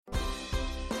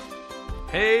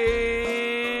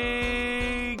Hey,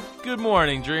 good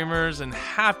morning, dreamers, and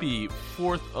happy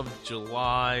 4th of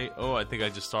July. Oh, I think I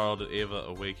just startled Ava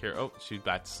awake here. Oh, she's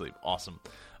back to sleep. Awesome.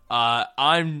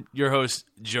 I'm your host,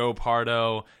 Joe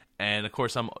Pardo, and of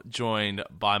course, I'm joined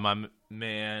by my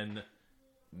man,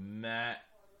 Matt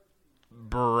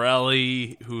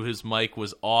Borelli, who his mic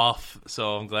was off,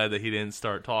 so I'm glad that he didn't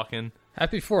start talking.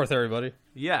 Happy 4th, everybody.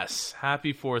 Yes,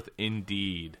 happy 4th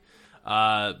indeed.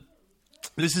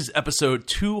 This is episode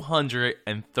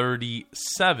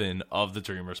 237 of the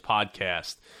Dreamers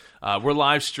Podcast. We're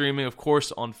live streaming, of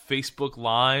course, on Facebook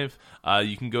Live.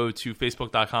 You can go to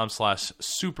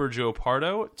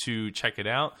facebook.com/SuperJoePardo to check it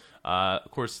out. Of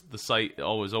course, the site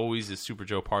always is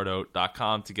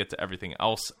superjoepardo.com to get to everything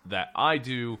else that I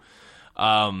do.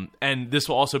 And this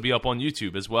will also be up on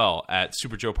YouTube as well at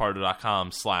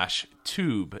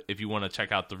superjoepardo.com/tube if you want to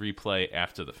check out the replay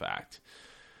after the fact.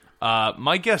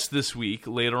 My guest this week,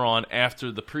 later on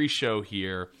after the pre-show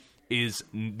here, is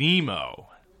Nemo.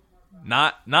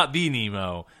 Not the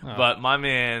Nemo, but my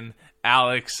man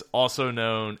Alex, also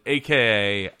known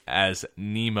a.k.a. as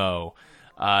Nemo.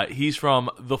 He's from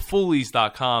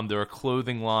thefoolies.com. They're a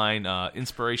clothing line,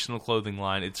 inspirational clothing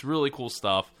line. It's really cool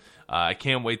stuff. I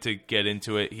can't wait to get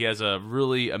into it. He has a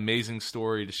really amazing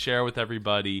story to share with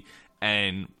everybody,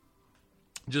 and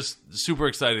just super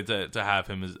excited to have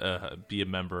him as, be a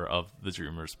member of the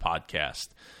Dreamers Podcast.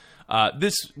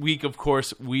 This week, of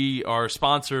course, we are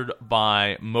sponsored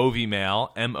by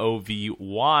Motivational,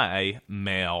 MOVY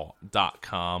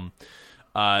mail.com.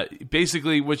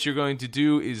 Basically, what you're going to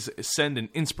do is send an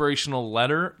inspirational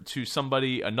letter to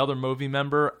somebody, another Movi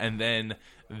member, and then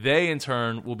they, in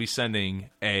turn, will be sending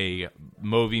a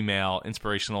Movi Mail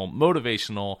inspirational,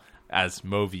 motivational, as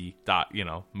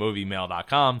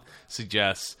movimail.com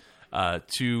suggests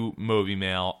to Movi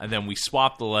Mail, and then we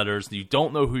swap the letters. You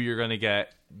don't know who you're going to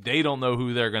get. They don't know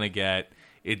who they're going to get.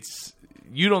 It's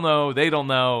you don't know, they don't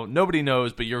know, nobody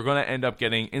knows, but you're going to end up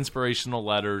getting inspirational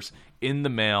letters in the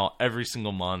mail every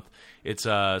single month. It's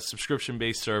a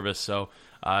subscription-based service, so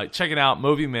check it out,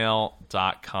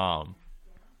 movimail.com.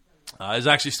 It's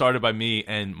actually started by me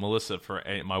and Melissa, for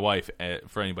my wife,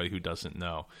 for anybody who doesn't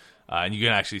know. And you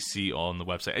can actually see on the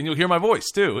website, and you'll hear my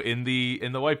voice too in the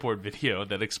whiteboard video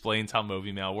that explains how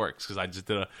Motivational works, because I just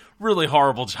did a really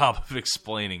horrible job of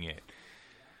explaining it.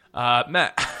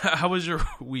 Matt, how was your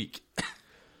week?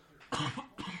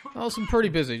 Well, it's been pretty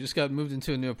busy. Just got moved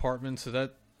into a new apartment, so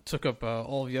that took up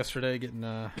all of yesterday getting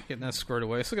that squared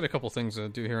away. Still got a couple things to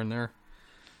do here and there,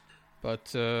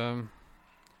 but yeah.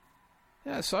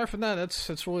 Aside from that, that's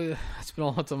been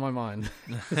all that's on my mind.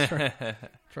 trying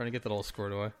to get that all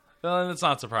squared away. Well, and it's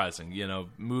not surprising. You know,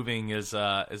 moving is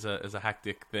a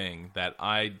hectic thing that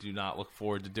I do not look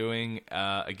forward to doing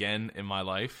again in my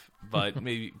life, but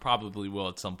probably will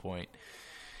at some point.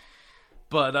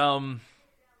 But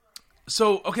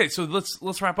so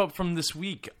let's wrap up from this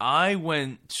week. I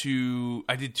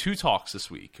did 2 talks this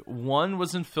week. One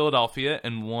was in Philadelphia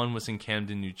and one was in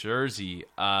Camden, New Jersey.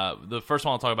 The first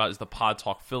one I'll talk about is the Pod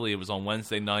Talk Philly. It was on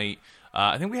Wednesday night.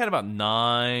 I think we had about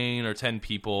 9 or 10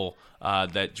 people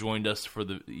that joined us for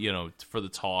the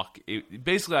talk.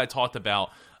 Basically, I talked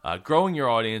about growing your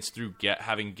audience through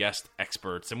having guest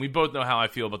experts, and we both know how I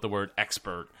feel about the word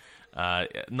expert.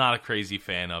 Not a crazy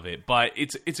fan of it, but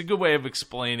it's a good way of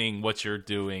explaining what you're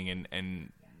doing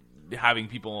and having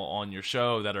people on your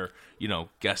show that are,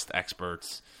 guest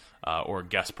experts or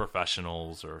guest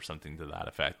professionals or something to that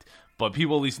effect. But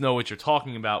people at least know what you're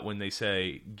talking about when they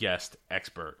say guest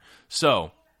expert.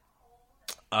 So,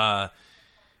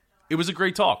 it was a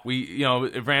great talk.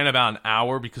 It ran about an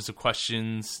hour because of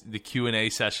questions, the Q&A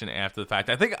session after the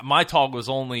fact. I think my talk was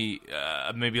only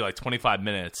maybe like 25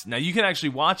 minutes. Now, you can actually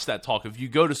watch that talk if you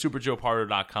go to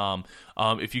superjoepardo.com.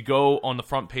 If you go on the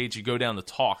front page, you go down to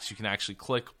talks, you can actually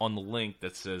click on the link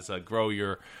that says grow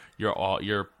your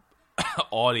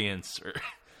audience.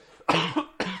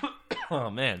 Oh,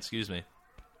 man, excuse me.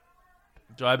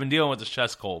 So I've been dealing with this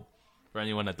chest cold, for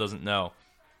anyone that doesn't know,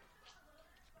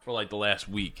 for like the last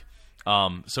week.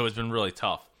 So it's been really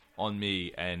tough on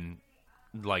me and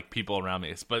like people around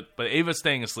me. But Ava's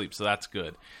staying asleep, so that's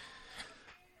good.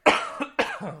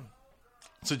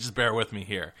 So just bear with me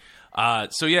here.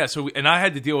 And I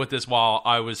had to deal with this while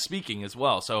I was speaking as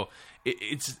well. So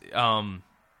it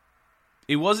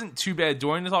wasn't too bad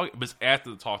during the talk. It was after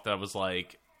the talk that I was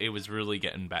like, it was really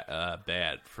getting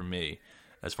bad for me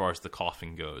as far as the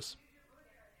coughing goes.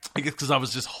 I guess because I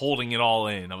was just holding it all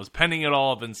in. I was penning it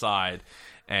all up inside,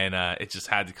 and it just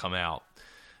had to come out.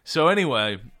 So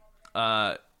anyway,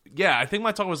 yeah, I think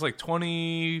my talk was like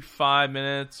 25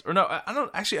 minutes. Or no, I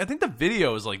don't actually. I think the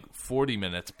video is like 40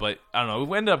 minutes, but I don't know.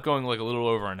 We ended up going like a little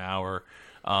over an hour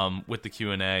with the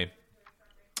Q&A.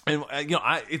 And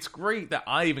it's great that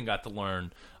I even got to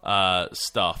learn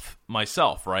stuff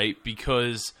myself, right?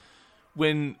 Because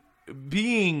when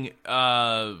being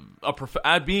a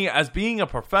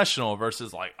professional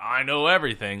versus like I know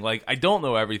everything, like I don't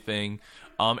know everything.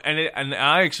 And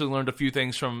I actually learned a few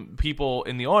things from people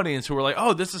in the audience who were like,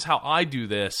 "Oh, this is how I do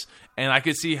this," and I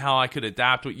could see how I could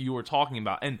adapt what you were talking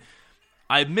about. And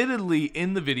I admittedly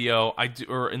in the video,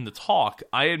 or in the talk,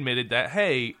 I admitted that,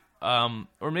 hey,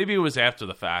 or maybe it was after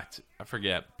the fact, I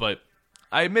forget, but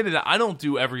I admitted that I don't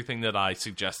do everything that I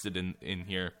suggested in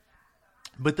here.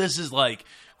 But this is like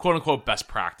quote unquote best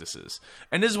practices,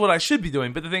 and this is what I should be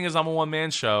doing. But the thing is, I'm a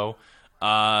one-man show.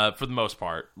 For the most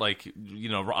part, like,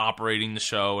 operating the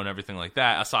show and everything like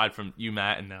that, aside from you,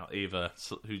 Matt, and now Ava,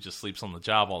 who just sleeps on the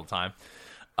job all the time.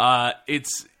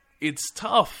 It's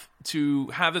tough to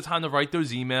have the time to write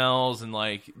those emails and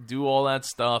like do all that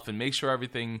stuff and make sure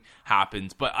everything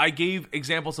happens. But I gave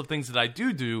examples of things that I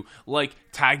do, like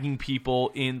tagging people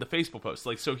in the Facebook post.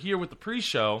 Like, so here with the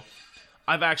pre-show,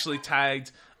 I've actually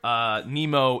tagged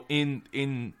Nemo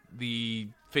in the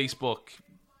Facebook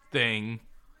thing,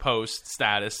 post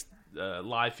status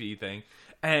live feed thing,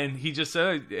 and he just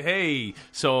said, "Hey,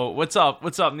 so what's up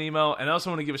Nemo?" And I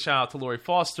also want to give a shout out to Lori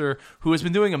Foster, who has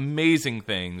been doing amazing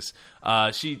things.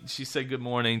 She said good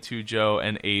morning to Joe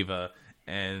and Ava,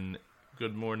 and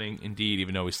good morning indeed,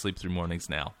 even though we sleep through mornings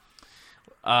now.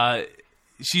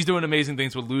 She's doing amazing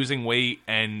things with losing weight,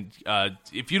 and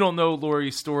if you don't know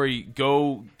Lori's story,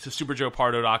 go to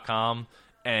superjoepardo.com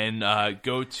and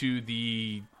go to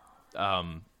the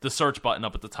search button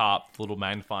up at the top, the little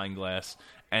magnifying glass,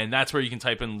 and that's where you can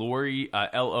type in Lori,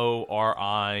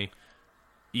 Lorie,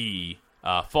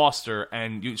 Foster,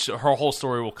 and her whole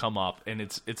story will come up, and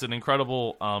it's an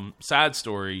incredible, sad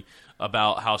story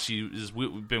about how she has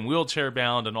been wheelchair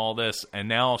bound and all this, and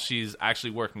now she's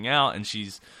actually working out, and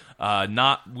she's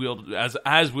not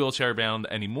as wheelchair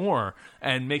bound anymore,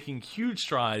 and making huge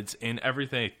strides in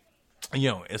everything,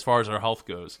 as far as her health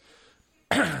goes.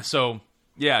 So.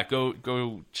 Yeah,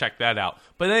 go check that out.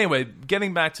 But anyway,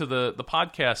 getting back to the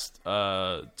podcast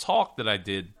talk that I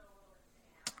did,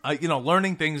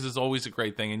 learning things is always a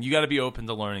great thing, and you got to be open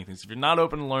to learning things. If you're not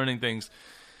open to learning things,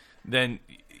 then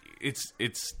it's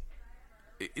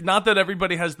not that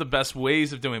everybody has the best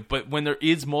ways of doing it, but when there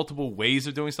is multiple ways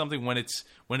of doing something, when it's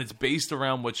based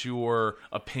around what your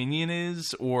opinion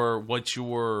is or what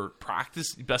your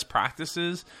best practice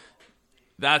is,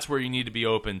 that's where you need to be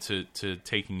open to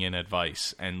taking in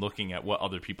advice and looking at what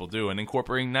other people do and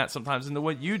incorporating that sometimes into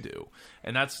what you do.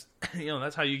 And that's,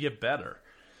 that's how you get better.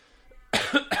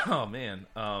 Oh man.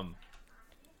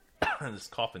 This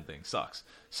coughing thing sucks.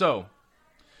 So,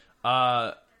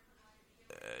 so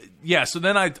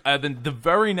then then the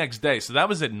very next day, so that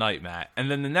was at night, Matt. And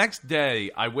then the next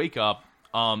day I wake up,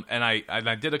 and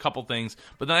I did a couple things,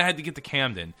 but then I had to get to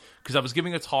Camden because I was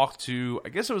giving a talk to, I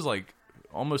guess it was like,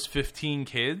 almost 15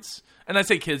 kids, and I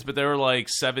say kids, but they were like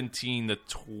 17 to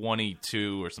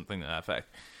 22 or something to that effect.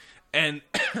 And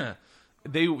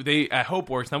they at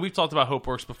HopeWorks. Now we've talked about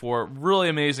HopeWorks before. Really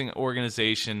amazing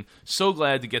organization. So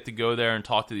glad to get to go there and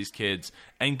talk to these kids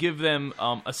and give them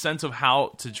a sense of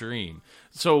how to dream.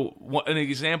 So an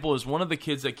example is one of the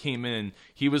kids that came in.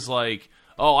 He was like,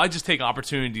 "Oh, I just take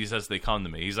opportunities as they come to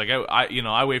me." He's like,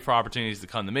 I wait for opportunities to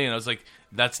come to me," and I was like,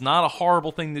 "That's not a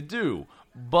horrible thing to do,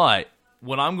 but."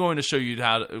 What I'm going to show you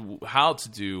how to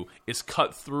do is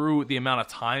cut through the amount of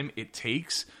time it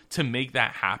takes to make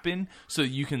that happen so that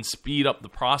you can speed up the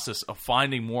process of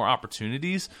finding more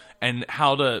opportunities and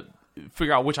how to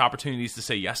figure out which opportunities to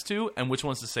say yes to and which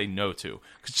ones to say no to.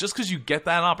 Because just because you get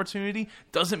that opportunity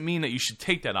doesn't mean that you should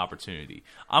take that opportunity.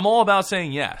 I'm all about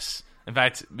saying yes. In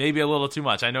fact, maybe a little too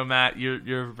much. I know, Matt,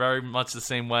 you're very much the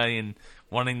same way in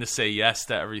wanting to say yes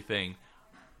to everything.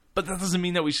 But that doesn't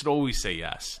mean that we should always say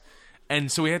yes. And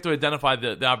so we have to identify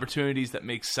the opportunities that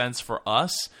make sense for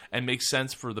us and make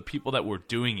sense for the people that we're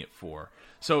doing it for.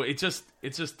 So it's just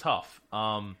tough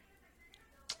to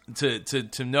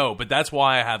know. But that's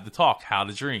why I have the talk, How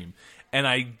to Dream. And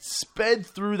I sped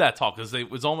through that talk because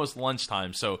it was almost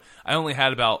lunchtime. So I only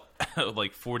had about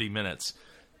like 40 minutes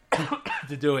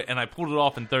to do it. And I pulled it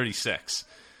off in 36.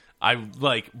 I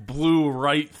blew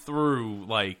right through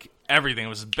everything. It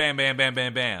was bam, bam, bam,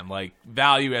 bam, bam, like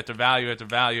value after value after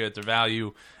value after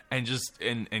value, and just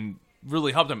and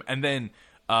really helped them. And then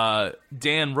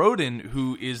Dan Roden,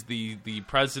 who is the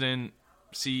president,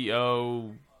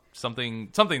 CEO, something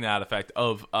to that effect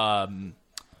of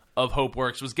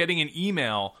HopeWorks, was getting an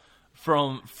email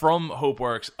from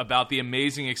HopeWorks about the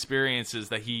amazing experiences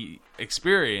that he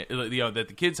experienced, that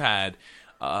the kids had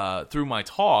through my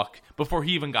talk before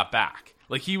he even got back.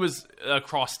 Like, he was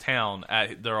across town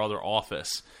at their other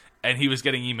office, and he was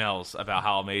getting emails about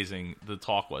how amazing the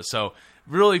talk was. So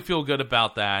really feel good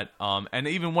about that. And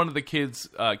even one of the kids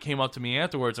came up to me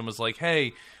afterwards and was like,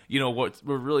 hey, what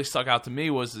really stuck out to me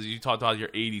was you talked about your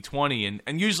 80-20.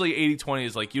 And usually 80-20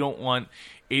 is like you don't want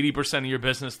 80% of your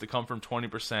business to come from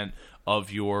 20%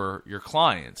 of your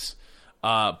clients.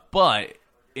 But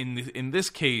in this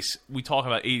case, we talk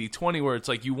about 80-20, where it's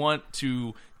like you want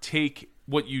to take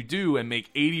what you do and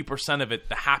make 80% of it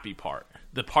the happy part,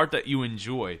 the part that you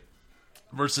enjoy,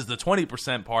 versus the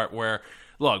 20% part where,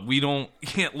 look,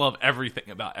 can't love everything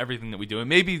about everything that we do. And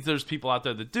maybe there's people out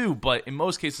there that do, but in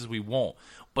most cases we won't.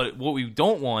 But what we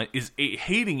don't want is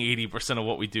hating 80% of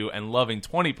what we do and loving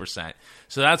 20%.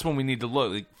 So that's when we need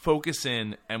to focus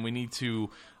in, and we need to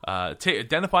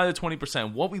identify the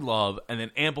 20%, what we love, and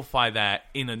then amplify that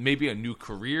in maybe a new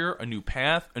career, a new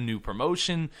path, a new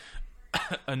promotion,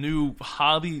 a new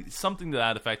hobby, something to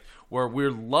that effect, where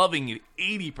we're loving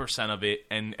 80% of it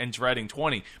and dreading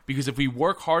 20. Because if we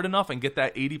work hard enough and get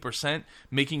that 80%,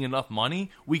 making enough money,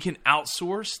 we can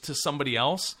outsource to somebody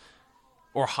else,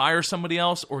 or hire somebody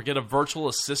else, or get a virtual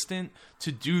assistant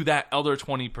to do that other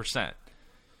 20%.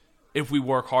 If we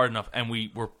work hard enough and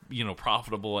we're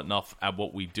profitable enough at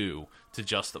what we do to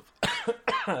justify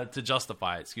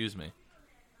it. Excuse me.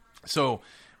 So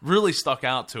really stuck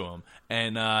out to him,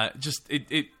 and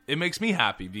it makes me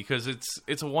happy, because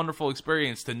it's a wonderful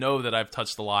experience to know that I've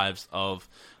touched the lives of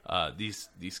these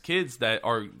kids that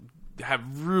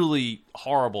have really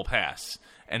horrible pasts.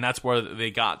 And that's where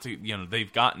they got to,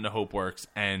 they've gotten to HopeWorks,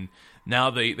 and now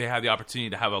they have the opportunity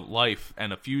to have a life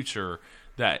and a future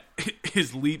that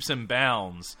is leaps and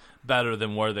bounds better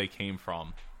than where they came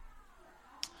from.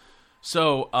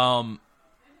 So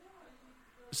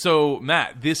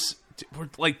Matt, we're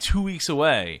like 2 weeks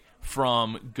away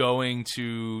from going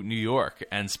to New York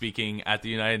and speaking at the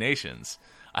United Nations.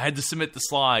 I had to submit the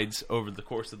slides over the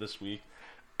course of this week,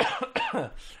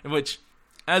 in which,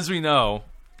 as we know,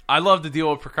 I love to deal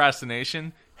with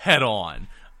procrastination head on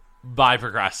by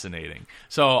procrastinating.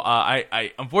 So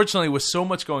I unfortunately, with so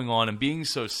much going on and being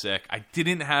so sick, I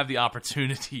didn't have the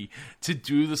opportunity to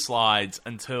do the slides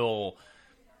until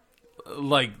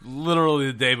like literally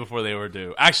the day before they were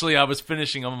due. Actually, I was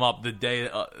finishing them up the day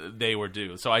they were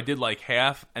due. So I did like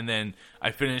half, and then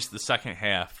I finished the second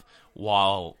half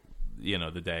while,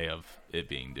 the day of it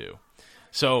being due.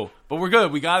 So, but we're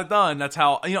good. We got it done. That's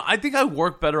how, I think I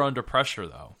work better under pressure,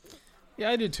 though. Yeah,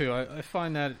 I do too. I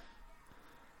find that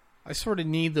I sort of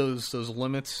need those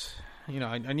limits.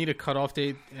 I need a cutoff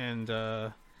date, and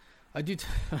I do.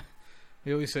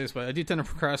 We always say this, but I do tend to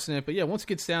procrastinate. But yeah, once it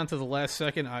gets down to the last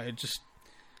second, I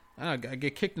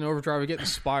get kicked in overdrive. I get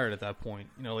inspired at that point.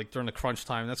 Like during the crunch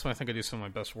time. That's when I think I do some of my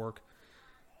best work.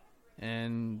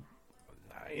 And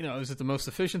is it the most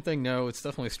efficient thing? No, it's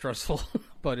definitely stressful,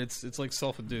 but it's like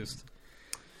self-induced.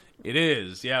 It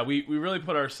is, yeah. We really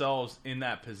put ourselves in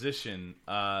that position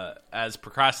as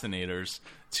procrastinators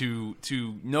to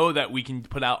know that we can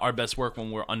put out our best work when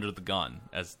we're under the gun,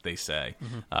 as they say.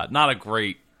 Mm-hmm. Not a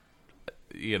great,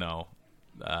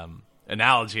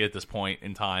 analogy at this point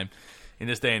in time, in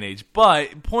this day and age.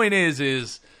 But point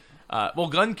is,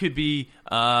 gun could be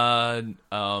tattoo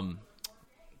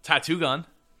gun.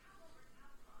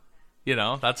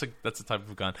 That's a type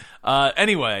of gun.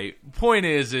 Anyway, point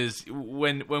is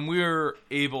when we're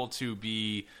able to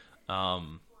be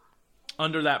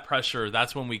under that pressure,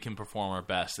 that's when we can perform our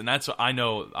best. And that's what I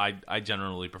know I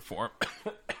generally perform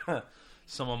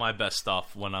some of my best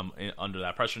stuff when I'm under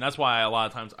that pressure. And that's why a lot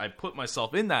of times I put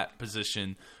myself in that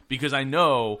position, because I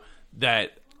know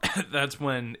that that's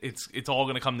when it's all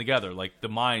going to come together. Like the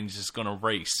mind's just going to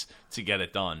race to get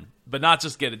it done, but not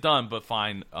just get it done, but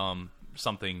find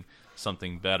something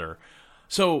better.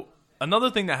 So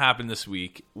another thing that happened this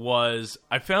week was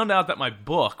I found out that my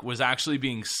book was actually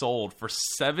being sold for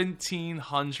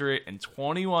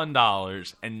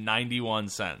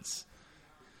 $1,721.91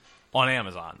 on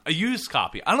Amazon. A used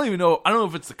copy. I don't know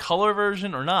if it's the color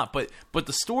version or not, but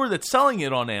the store that's selling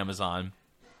it on Amazon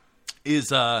is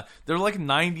they're like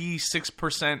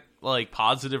 96% like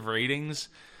positive ratings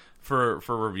for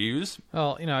reviews.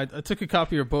 Well, I took a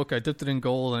copy of your book, I dipped it in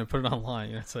gold, and I put it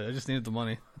online. So I just needed the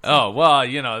money. Oh well,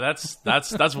 that's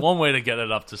one way to get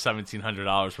it up to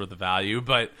 $1,700 worth of value.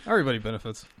 But everybody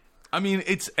benefits. I mean,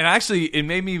 it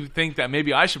made me think that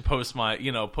maybe I should post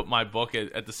put my book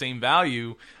at the same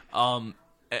value,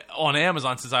 on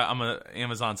Amazon, since I'm an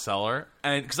Amazon seller,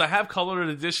 and because I have colored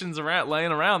editions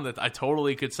laying around that I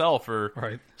totally could sell for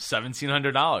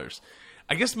 $1,700.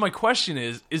 I guess my question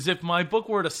is if my book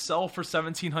were to sell for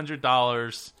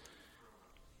 $1,700,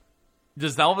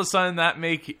 does all of a sudden that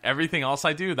make everything else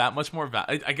I do that much more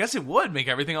valuable? I guess it would make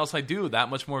everything else I do that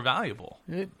much more valuable.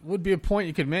 It would be a point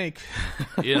you could make.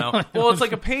 Well, it's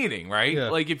like a painting, right? Yeah.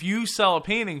 Like if you sell a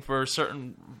painting for a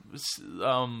certain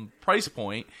price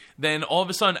point, then all of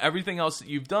a sudden everything else that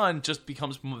you've done just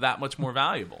becomes that much more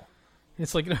valuable.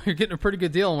 It's like, you're getting a pretty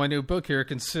good deal on my new book here,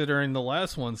 considering the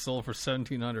last one sold for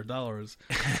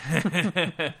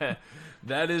 $1,700.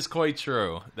 That is quite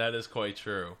true.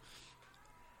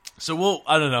 So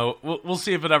I don't know. We'll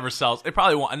see if it ever sells. It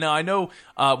probably won't. Now I know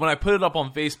when I put it up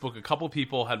on Facebook, a couple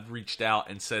people had reached out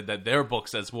and said that their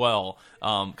books as well,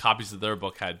 copies of their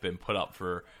book had been put up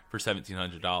for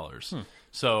 $1,700.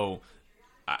 So,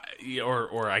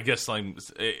 or I guess like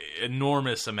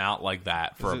enormous amount like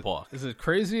that for a book. Is it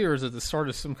crazy, or is it the start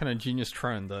of some kind of genius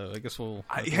trend? I guess we'll.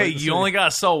 Hey, you only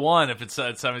gotta sell one if it's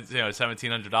at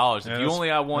 $1,700. If you only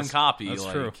have one copy, that's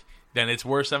true. Then it's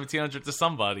worth $1,700 to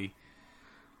somebody.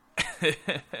 So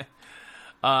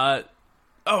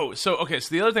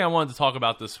the other thing I wanted to talk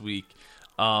about this week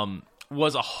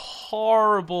was a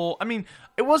horrible,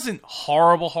 it wasn't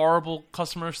horrible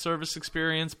customer service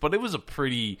experience, but it was a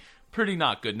pretty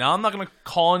not good. Now, I'm not going to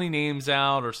call any names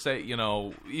out or say,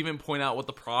 even point out what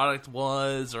the product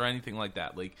was or anything like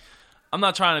that. Like, I'm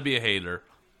not trying to be a hater.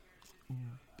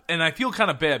 And I feel kind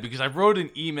of bad because I wrote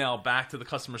an email back to the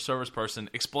customer service person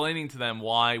explaining to them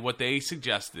why what they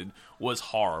suggested was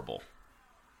horrible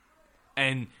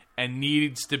and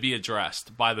needs to be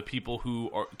addressed by the people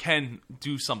who can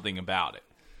do something about it.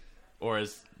 Or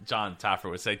as John Taffer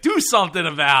would say, do something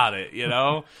about it,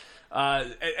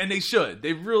 and they should.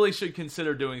 They really should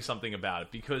consider doing something about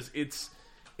it because it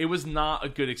was not a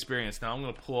good experience. Now I'm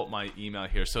going to pull up my email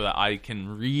here so that I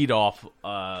can read off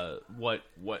what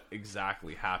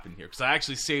exactly happened here, because I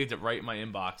actually saved it right in my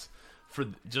inbox for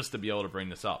just to be able to bring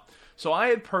this up. So I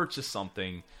had purchased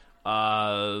something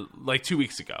like 2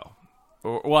 weeks ago,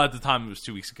 or at the time it was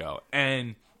 2 weeks ago,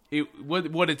 and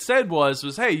what it said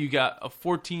was hey, you got a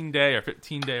 14-day or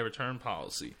 15-day return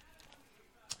policy,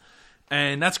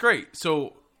 and that's great.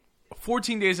 So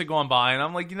 14 days had gone by, and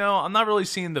I'm like, I'm not really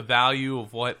seeing the value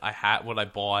of what I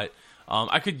bought.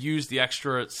 I could use the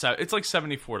extra. It's like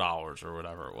 $74 or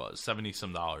whatever it was, $70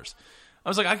 some. I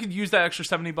was like, I could use that extra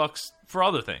 $70 for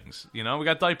other things. We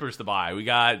got diapers to buy.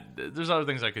 There's other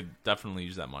things I could definitely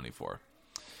use that money for.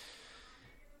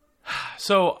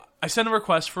 So I sent a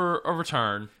request for a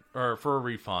return or for a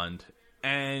refund,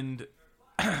 and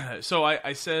so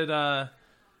I said. Where's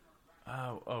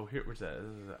that?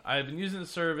 I've been using the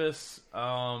service.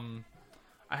 I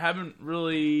haven't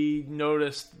really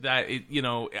noticed that it.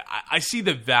 I see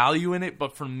the value in it,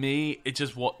 but for me, it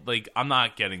just I'm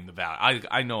not getting the value.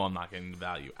 I know I'm not getting the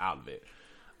value out of it.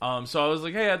 So I was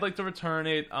like, hey, I'd like to return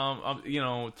it.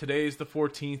 Today's the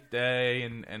 14th day,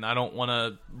 and I don't want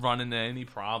to run into any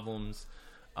problems.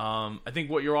 I think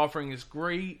what you're offering is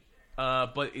great,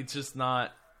 but it's just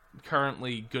not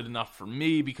currently good enough for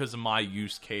me because of my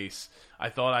use case. I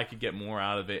thought I could get more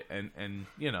out of it, and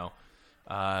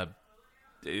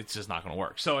it's just not going to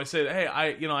work. So I said, hey,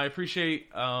 I appreciate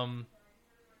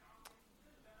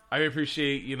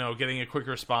getting a quick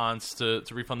response to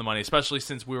refund the money, especially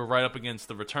since we were right up against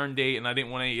the return date, and I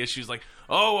didn't want any issues like,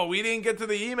 oh, well, we didn't get to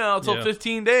the email until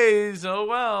 15 days. Oh,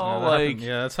 well,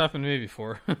 that's happened to me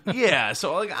before. Yeah,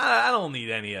 so I don't need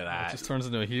any of that. It just turns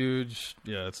into a huge,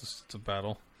 it's a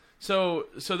battle. So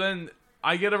then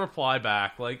I get a reply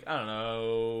back, I don't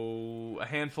know, a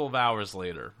handful of hours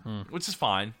later, which is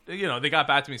fine. They got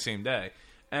back to me same day,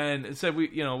 and it said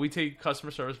we take customer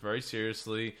service very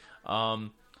seriously.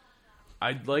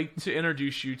 I'd like to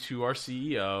introduce you to our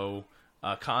CEO.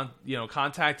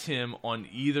 Contact him on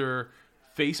either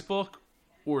Facebook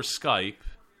or Skype.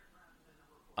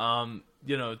 Thank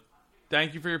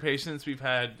you for your patience. We've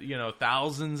had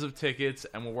thousands of tickets,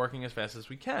 and we're working as fast as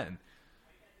we can.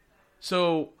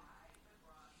 So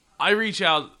I reach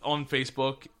out on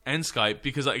Facebook and Skype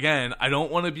because, again, I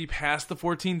don't want to be past the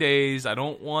 14 days. I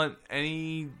don't want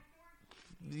any,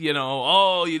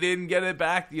 you didn't get it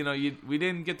back. We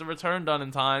didn't get the return done in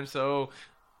time. So,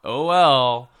 oh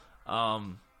well.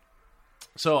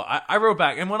 So I wrote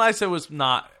back, and what I said was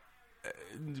not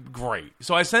great.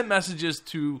 So I sent messages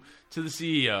to the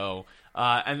CEO,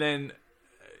 and then,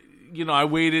 I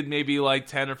waited maybe like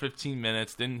 10 or 15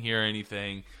 minutes, didn't hear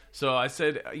anything. So I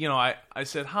said, I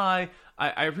said, hi,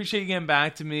 I appreciate you getting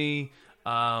back to me.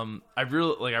 I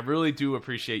really do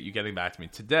appreciate you getting back to me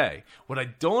today. What I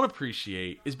don't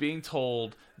appreciate is being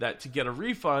told that to get a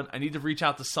refund, I need to reach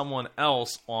out to someone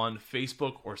else on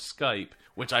Facebook or Skype,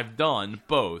 which I've done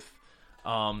both.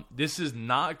 This is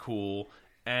not cool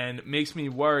and makes me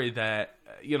worry that,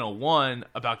 one,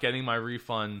 about getting my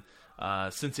refund,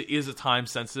 since it is a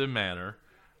time-sensitive matter,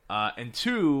 and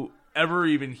two, ever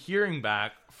even hearing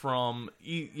back from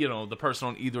the person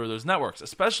on either of those networks,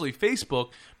 especially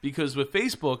Facebook, because with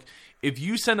Facebook, if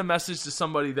you send a message to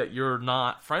somebody that you're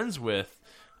not friends with,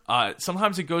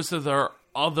 sometimes it goes to their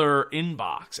other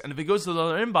inbox, and if it goes to the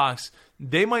other inbox,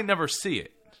 they might never see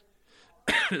it.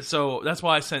 So that's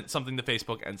why I sent something to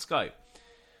Facebook and Skype.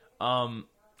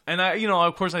 And I,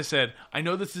 of course I said, I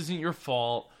know this isn't your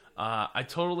fault. I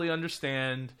totally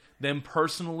understand them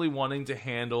personally wanting to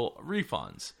handle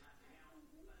refunds.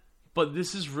 But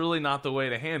this is really not the way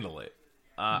to handle it.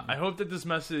 I hope that this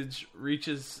message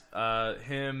reaches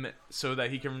him so that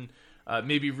he can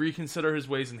maybe reconsider his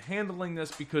ways in handling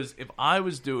this, because if I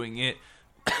was doing it,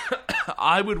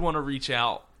 I would want to reach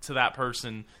out to that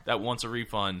person that wants a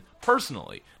refund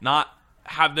personally, not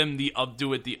have them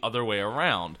do it the other way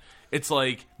around. It's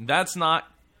like, that's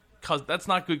not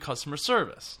good customer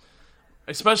service,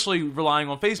 especially relying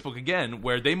on Facebook again,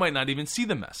 where they might not even see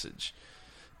the message.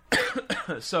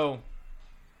 So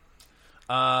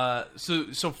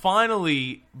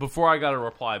finally, before I got a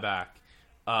reply back,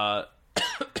 I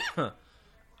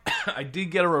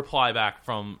did get a reply back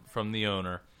from the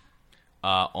owner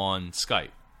on Skype,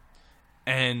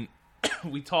 and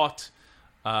we talked.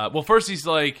 Well, first he's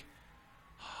like,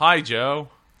 "Hi, Joe."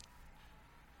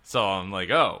 So I'm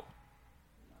like, "Oh,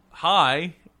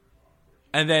 hi,"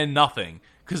 and then nothing,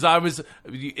 because I was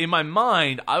in my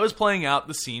mind, I was playing out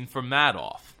the scene from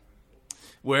Madoff,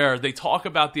 where they talk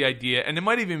about the idea, and it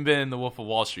might even been in The Wolf of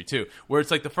Wall Street too, where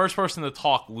it's like the first person to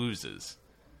talk loses.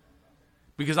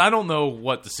 Because I don't know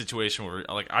what the situation were.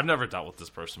 Like, I've never dealt with this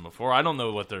person before. I don't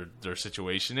know what their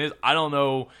situation is. I don't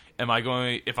know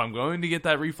if I'm going to get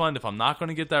that refund, if I'm not going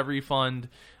to get that refund.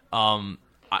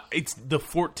 It's the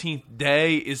 14th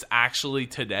day is actually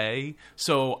today,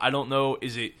 so I don't know.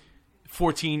 Is it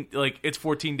 14? Like, it's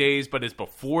 14 days, but it's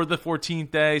before the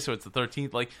 14th day, so it's the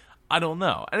 13th. Like, I don't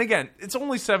know. And again, it's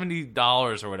only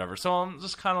 $70 or whatever, so I'm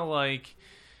just kind of like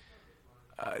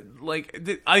I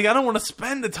don't want to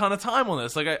spend a ton of time on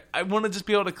this. Like, I want to just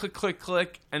be able to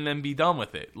click, and then be done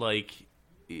with it. Like,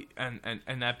 and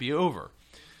that be over.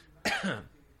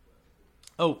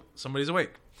 Oh, somebody's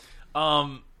awake.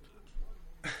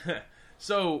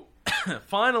 So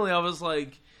finally I was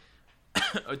like,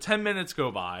 10 minutes go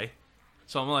by.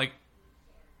 So I'm like,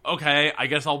 okay, I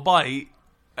guess I'll bite.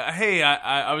 Hey,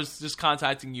 I was just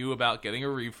contacting you about getting a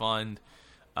refund.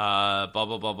 Blah,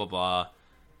 blah, blah, blah, blah.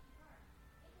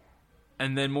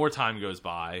 And then more time goes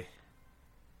by.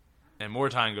 And more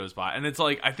time goes by. And it's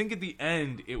like, I think at the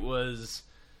end it was...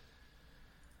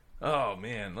 Oh,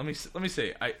 man. Let me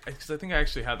see. Because I think I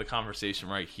actually had the conversation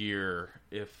right here.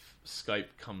 If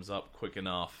Skype comes up quick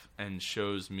enough and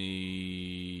shows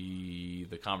me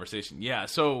the conversation. Yeah,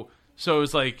 so it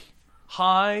was like,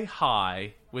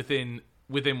 hi, within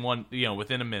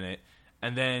a minute.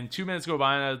 And then 2 minutes go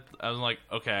by, and I was like,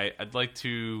 okay, I'd like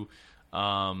to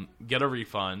get a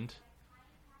refund.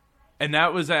 And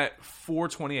that was at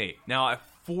 4:28. Now at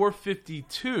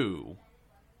 4:52,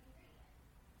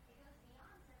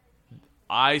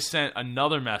 I sent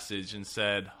another message and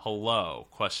said, hello, ?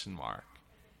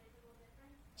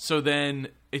 So then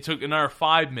it took another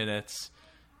 5 minutes,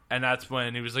 and that's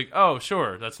when he was like, oh,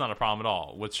 sure, that's not a problem at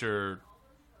all. What's your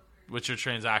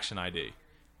transaction ID?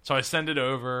 So I sent it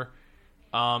over,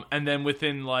 and then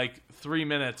within like 3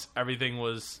 minutes, everything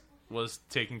was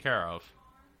taken care of.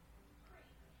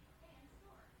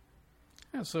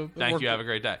 Yeah, so thank you. Have a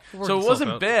great day. So it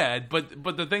wasn't bad,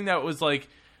 but the thing that was like,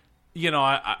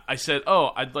 I said,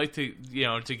 oh, I'd like to,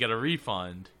 to get a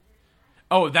refund.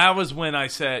 Oh, that was when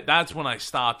that's when I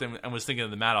stopped and was thinking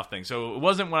of the Madoff thing. So it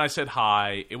wasn't when I said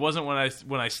hi. It wasn't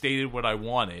when I stated what I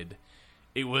wanted.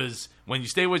 It was when you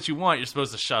state what you want, you're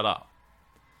supposed to shut up.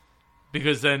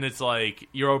 Because then it's like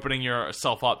you're opening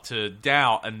yourself up to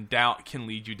doubt, and doubt can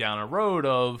lead you down a road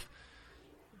of,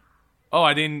 oh,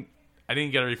 I didn't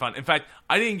get a refund. In fact,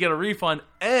 I didn't get a refund,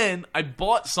 and I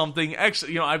bought something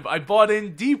extra. I bought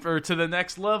in deeper to the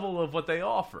next level of what they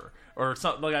offer, or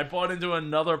something. Like, I bought into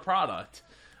another product.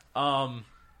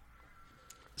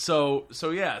 So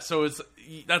it's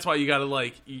that's why you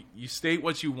gotta you state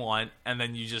what you want, and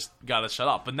then you just gotta shut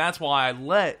up. And that's why I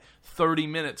let 30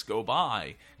 minutes go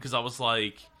by, because I was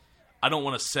like, I don't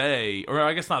want to say, or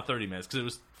I guess not 30 minutes, because it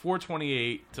was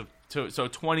 4:28 to so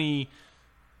 20.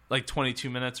 like 22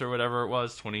 minutes or whatever it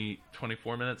was,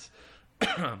 24 minutes,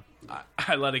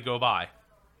 I let it go by.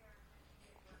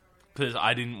 Because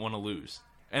I didn't want to lose.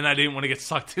 And I didn't want to get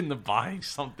sucked into buying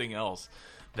something else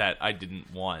that I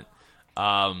didn't want.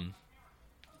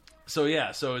 So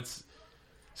it's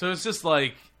just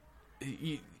like,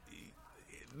 it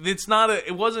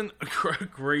wasn't a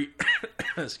great,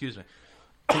 excuse me,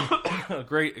 a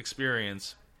great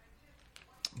experience.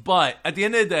 But at the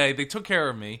end of the day, they took care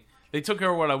of me. They took care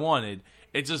of what I wanted.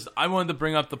 It just, I wanted to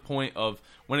bring up the point of,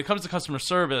 when it comes to customer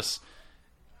service,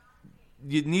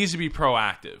 it needs to be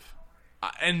proactive.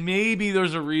 And maybe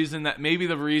there's a reason that, maybe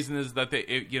the reason is that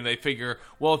they figure,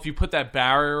 well, if you put that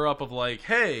barrier up of like,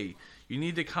 hey, you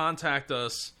need to contact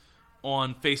us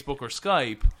on Facebook or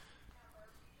Skype,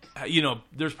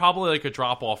 there's probably like a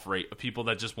drop off rate of people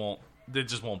that just won't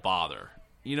bother.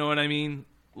 You know what I mean?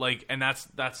 Like, and that's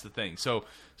the thing. So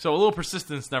a little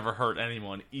persistence never hurt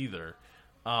anyone either.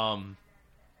 And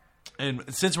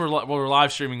since we're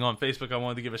live streaming on Facebook, I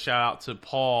wanted to give a shout out to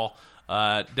Paul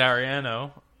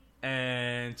Dariano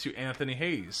and to Anthony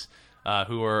Hayes,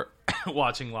 who are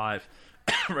watching live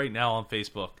right now on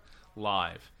Facebook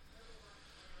Live.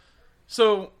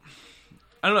 So,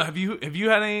 I don't know. Have you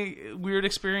had any weird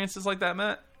experiences like that,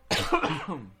 Matt?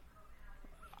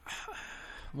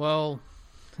 Well,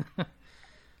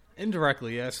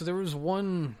 indirectly, yeah. So there was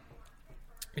one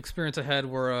experience I had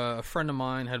where a friend of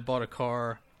mine had bought a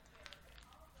car,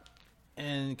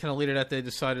 and kind of later that day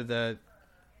decided that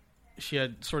she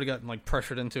had sort of gotten like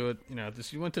pressured into it.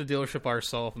 She went to the dealership by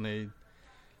herself, and they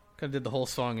kind of did the whole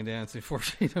song and dance before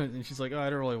and she's like, "Oh, I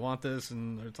don't really want this,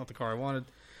 and it's not the car I wanted."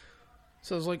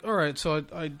 So I was like, all right. So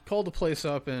I called the place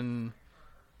up, and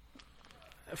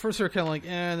at first they were kind of like,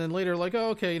 and then later like, oh,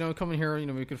 okay, come in here,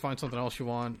 we can find something else you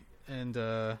want. And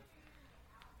then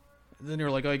they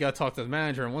were like, oh, you got to talk to the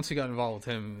manager. And once he got involved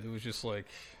with him, it was just like,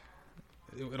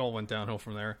 it all went downhill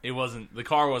from there. The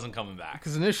car wasn't coming back.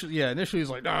 Because initially he's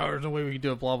like, no, there's no way we can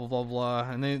do it, blah, blah, blah,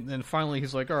 blah. And then finally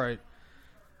he's like, all right.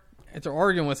 After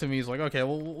arguing with him, he's like, okay,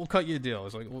 well, we'll cut you a deal.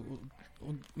 He's like,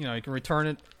 you can return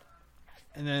it.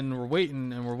 And then we're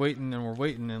waiting, and we're waiting, and we're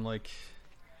waiting, and like,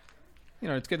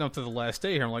 it's getting up to the last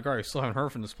day here. I'm like, all right, still haven't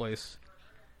heard from this place.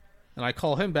 And I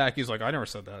call him back. He's like, I never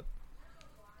said that.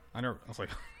 I was like,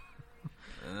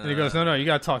 and he goes, no, you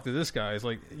got to talk to this guy. He's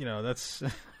like, that's,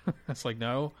 that's like,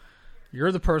 no,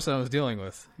 you're the person I was dealing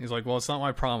with. He's like, well, it's not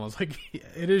my problem. I was like,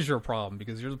 it is your problem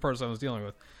because you're the person I was dealing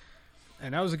with.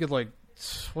 And that was a good, like,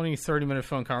 20, 30-minute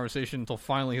phone conversation until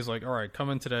finally he's like, all right, come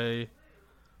in today.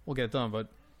 We'll get it done. But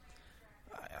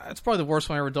that's probably the worst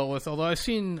one I ever dealt with. Although I've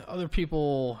seen other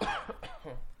people,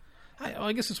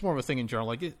 I guess it's more of a thing in general.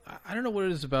 Like, I don't know what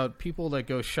it is about people that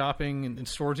go shopping in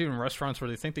stores, even restaurants, where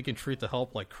they think they can treat the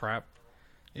help like crap.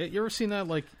 You ever seen that?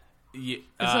 Like, yeah,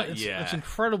 it's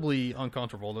incredibly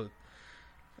uncomfortable.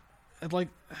 Like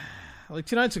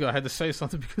 2 nights ago, I had to say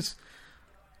something because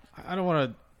I don't want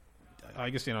to.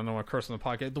 I guess I don't want to curse on the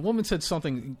podcast. The woman said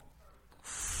something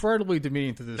incredibly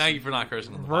demeaning to this. Thank you for not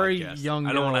cursing on the very podcast. Young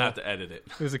girl. I don't want to have to edit it.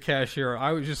 Who's a cashier.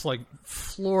 I was just like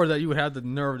floored that you would have the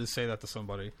nerve to say that to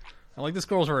somebody. And like, this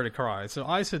girl's ready to cry. So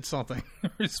I said something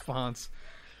in response,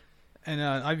 and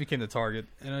I became the target.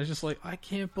 And I was just like, I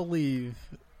can't believe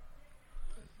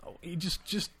he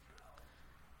just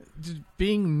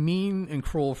being mean and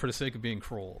cruel for the sake of being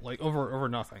cruel, like over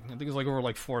nothing. I think it was like over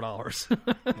like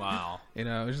 $4. Wow. It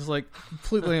was just like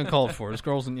completely uncalled for. This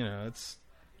girl's, it's.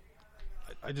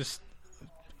 I just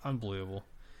unbelievable.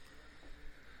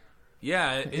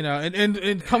 Yeah,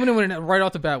 and coming in with right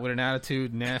off the bat with an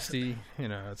attitude, nasty.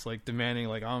 It's like demanding,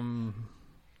 like I'm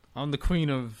the queen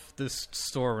of this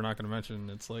store. We're not going to mention.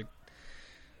 It's like,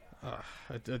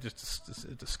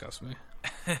 it disgusts me.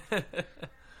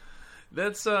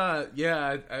 That's I've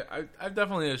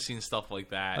definitely seen stuff like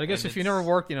that. I guess if you never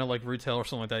worked, like retail or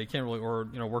something like that, you can't really, or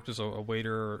worked as a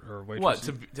waiter or waitress.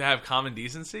 What, to have common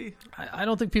decency? I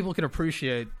don't think people can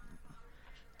appreciate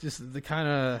just the kind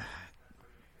of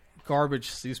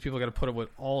garbage these people got to put up with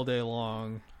all day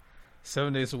long,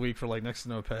 7 days a week for like next to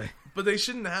no pay. But they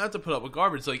shouldn't have to put up with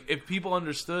garbage. Like, if people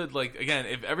understood, like, again,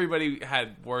 if everybody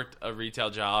had worked a retail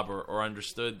job or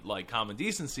understood, like, common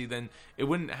decency, then it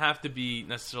wouldn't have to be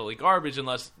necessarily garbage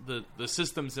unless the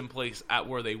systems in place at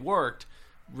where they worked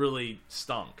really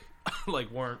stunk. Like,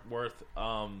 weren't worth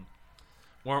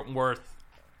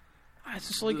It's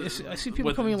just like, I see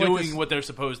people coming doing like this, what they're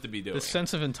supposed to be doing. The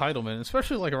sense of entitlement,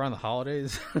 especially like around the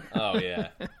holidays. Oh,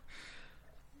 yeah.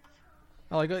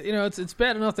 Like, it's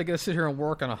bad enough they got to sit here and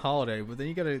work on a holiday, but then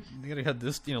you gotta have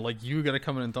this, like, you gotta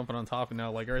come in and dump it on top, and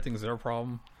now like everything's their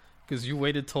problem because you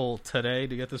waited till today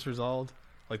to get this resolved,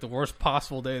 like the worst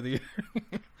possible day of the year.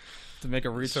 to make a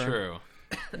return. True.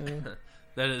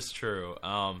 That is true.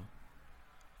 I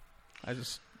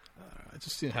just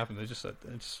see it happen. It's just one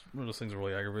of those things that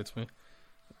really aggravates me.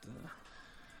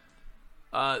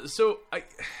 So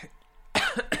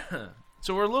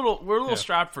we're a little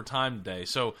strapped for time today.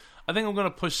 So I think I'm going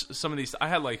to push some of these. I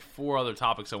had like 4 other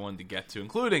topics I wanted to get to,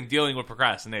 including dealing with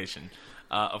procrastination,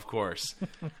 of course.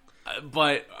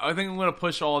 But I think I'm going to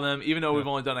push all of them, even though we've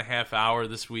only done a half hour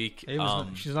this week.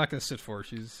 She's not going to sit for it.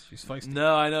 She's feisty.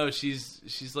 No, I know she's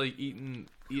like eating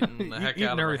the heck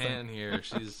out of everything. her hand here.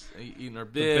 She's eating her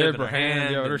bib, and her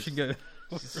hand. Yeah, whatever she get,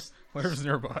 whatever's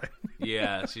nearby.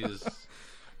 Yeah,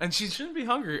 and she shouldn't be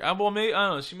hungry. Well, maybe, I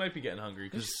don't know. She might be getting hungry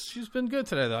because she's been good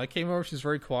today. Though I came over, she's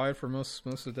very quiet for most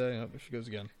of the day. There she goes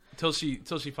again. Till she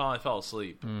finally fell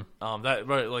asleep. That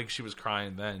right, like she was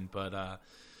crying then, but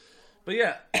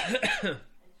yeah.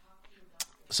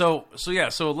 So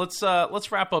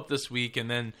let's wrap up this week, and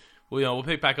then we'll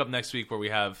pick back up next week where we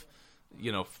have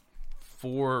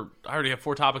 4. I already have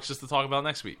 4 topics just to talk about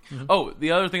next week. Mm-hmm. Oh,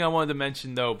 the other thing I wanted to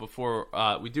mention though before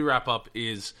we do wrap up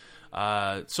is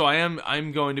so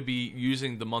I'm going to be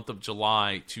using the month of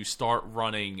July to start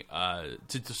running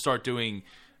to start doing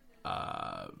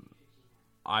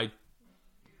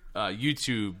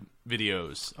YouTube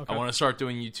videos. Okay. I want to start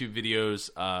doing YouTube videos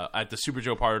at the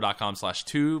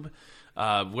superjoepardo.com/tube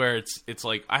where it's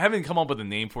like I haven't come up with a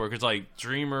name for it because like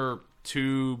Dreamer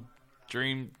Tube,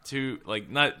 Dream Tube, like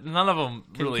none of them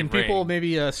really. Can people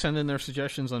maybe send in their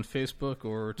suggestions on Facebook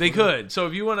or Twitter? They could. So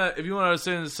if you want to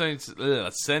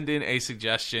send in a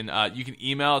suggestion, you can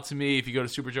email it to me if you go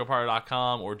to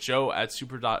superjoepardo.com or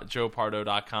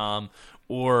joe@super.joepardo.com.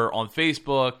 Or on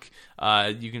Facebook,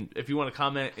 you can. If you want to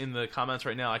comment in the comments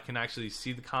right now, I can actually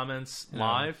see the comments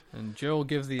live. And Joe will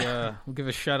give a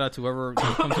shout out to whoever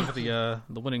comes up with the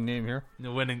winning name here.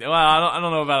 The winning. Well, I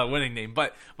don't know about a winning name,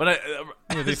 but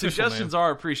the suggestions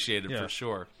are appreciated for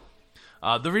sure.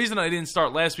 The reason I didn't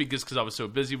start last week is because I was so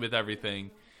busy with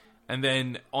everything, and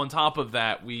then on top of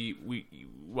that,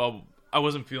 I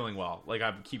wasn't feeling well. Like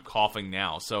I keep coughing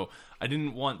now, so I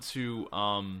didn't want to.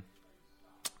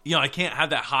 I can't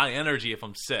have that high energy if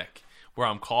I'm sick, where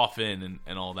I'm coughing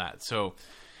and all that. So,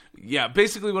 yeah,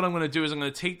 basically what I'm going to do is I'm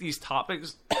going to take these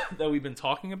topics that we've been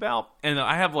talking about, and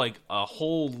I have like a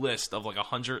whole list of like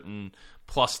 100 and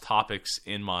plus topics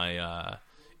in my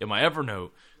Evernote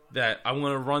that I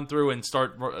want to run through and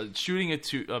start shooting it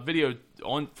to a video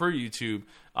for YouTube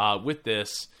with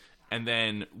this, and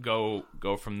then go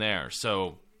from there.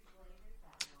 So,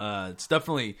 it's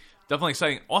definitely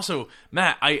exciting. Also,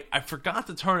 Matt, I forgot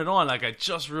to turn it on. Like, I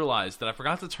just realized that I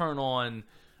forgot to turn on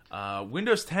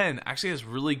Windows 10 actually has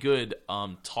really good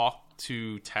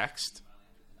talk-to-text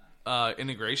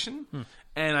integration.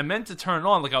 And I meant to turn it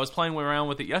on. Like, I was playing around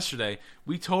with it yesterday.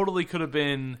 We totally could have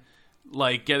been,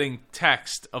 like, getting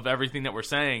text of everything that we're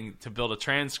saying to build a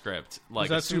transcript. Like,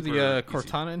 is that through the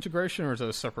Cortana integration, or is that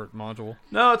a separate module?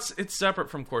 No, it's separate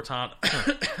from Cortana.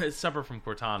 It's separate from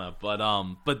Cortana,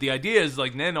 but the idea is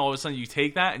like then all of a sudden you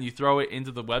take that and you throw it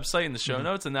into the website in the show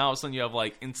notes, and now all of a sudden you have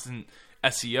like instant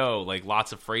SEO, like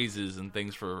lots of phrases and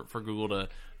things for Google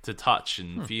to touch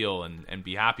and feel and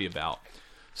be happy about.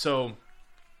 So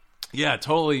yeah,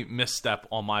 totally misstep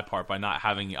on my part by not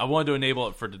having it. I wanted to enable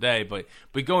it for today, but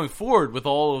going forward with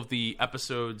all of the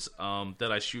episodes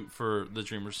that I shoot for the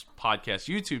Dreamers Podcast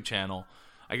YouTube channel,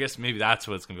 I guess maybe that's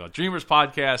what it's going to be called. Dreamers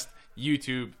Podcast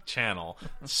YouTube channel.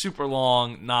 Super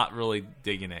long, not really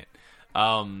digging it.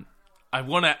 I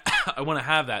want to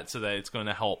have that so that it's going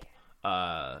to help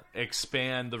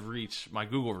expand the reach, my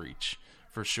Google reach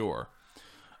for sure.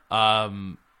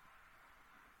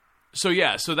 So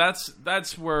yeah, so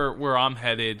that's where I'm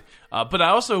headed. But I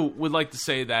also would like to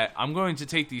say that I'm going to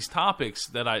take these topics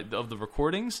of the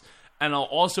recordings, and I'll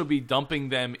also be dumping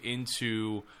them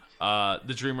into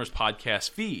the Dreamers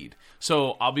Podcast feed.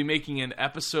 So I'll be making an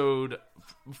episode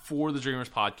for the Dreamers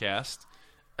Podcast,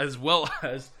 as well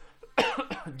as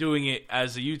doing it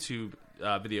as a YouTube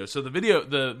video. So the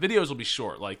videos will be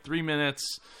short, like 3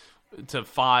 minutes to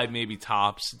 5 maybe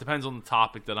tops. It depends on the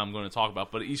topic that I'm going to talk about,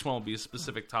 but each one will be a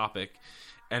specific topic.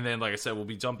 And then, like I said, we'll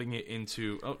be dumping it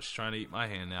into... Oh, she's trying to eat my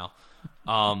hand now.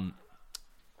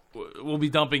 We'll be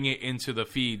dumping it into the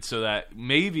feed so that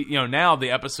maybe, now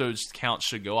the episodes count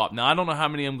should go up. Now, I don't know how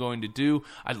many I'm going to do.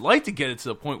 I'd like to get it to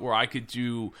the point where I could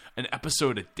do an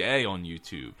episode a day on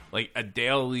YouTube, like a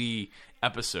daily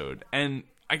episode. And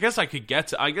I guess I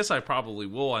probably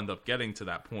will end up getting to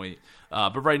that point.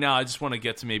 But right now, I just want to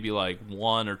get to maybe like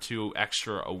 1 or 2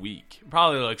 extra a week.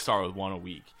 Probably like start with 1 a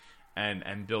week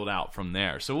and build out from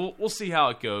there. So we'll see how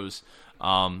it goes.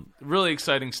 Really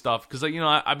exciting stuff because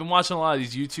I've been watching a lot of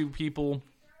these YouTube people,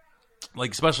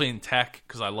 like especially in tech,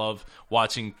 because I love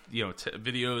watching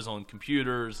videos on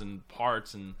computers and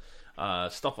parts and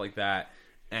stuff like that.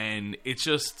 And it's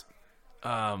just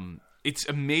it's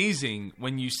amazing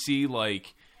when you see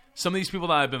like some of these people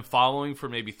that I've been following for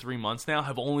maybe 3 months now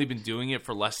have only been doing it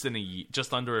for less than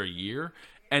just under a year,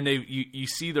 and you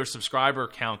see their subscriber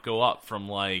count go up from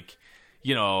like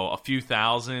a few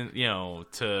thousand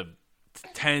to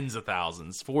tens of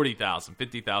thousands, 40,000,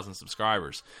 50,000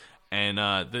 subscribers. And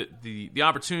the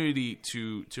opportunity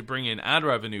to bring in ad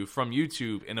revenue from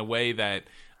YouTube in a way that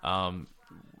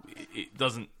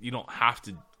you don't have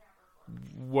to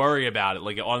worry about it,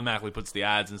 like it automatically puts the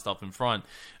ads and stuff in front,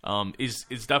 is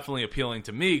definitely appealing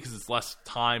to me, because it's less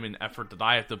time and effort that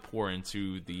I have to pour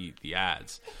into the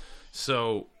ads.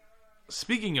 So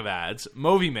speaking of ads,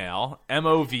 Movimail,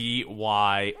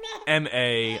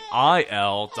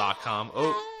 MOVYMAIL.com.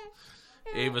 Oh,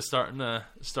 Ava's starting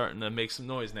to make some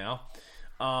noise now.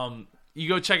 You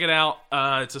go check it out.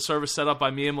 It's a service set up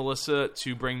by me and Melissa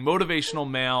to bring motivational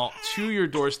mail to your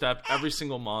doorstep every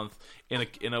single month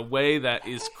in a way that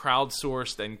is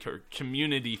crowdsourced and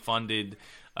community funded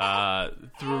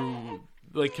through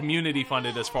like community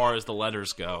funded as far as the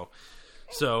letters go.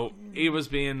 So Ava's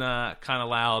being kind of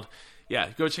loud. Yeah,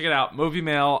 go check it out.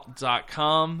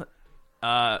 Moviemail.com.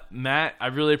 Matt, I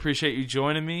really appreciate you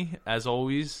joining me, as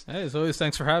always. Hey, as always,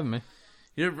 thanks for having me.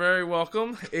 You're very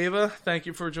welcome. Ava, thank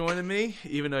you for joining me,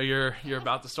 even though you're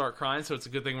about to start crying, so it's a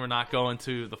good thing we're not going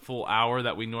to the full hour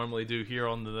that we normally do here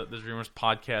on the Dreamers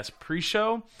Podcast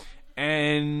pre-show.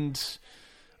 And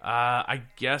I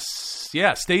guess,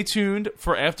 yeah, stay tuned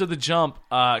for After the Jump,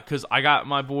 because I got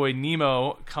my boy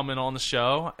Nemo coming on the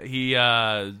show. He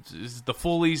is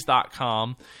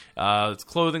thefoolies.com. It's a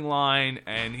clothing line,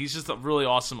 and he's just a really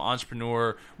awesome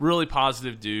entrepreneur, really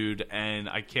positive dude, and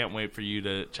I can't wait for you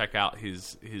to check out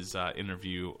his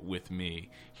interview with me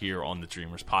here on the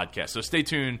Dreamers Podcast. So stay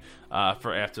tuned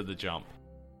for After the Jump.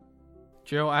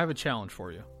 Joe, I have a challenge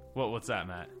for you. What's that,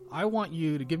 Matt? I want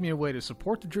you to give me a way to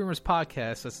support the Dreamers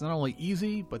Podcast that's not only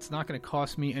easy, but it's not going to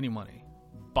cost me any money.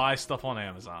 Buy stuff on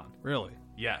Amazon. Really?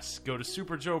 Yes. Go to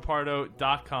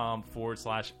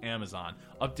superjoepardo.com/Amazon.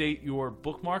 Update your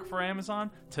bookmark for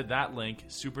Amazon to that link,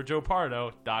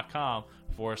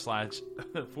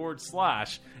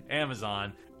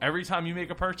 superjoepardo.com/Amazon. Every time you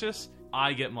make a purchase,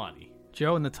 I get money.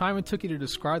 Joe, in the time it took you to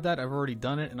describe that, I've already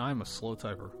done it, and I'm a slow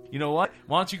typer. You know what?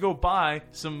 Why don't you go buy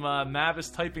some Mavis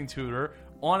typing tutor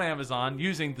on Amazon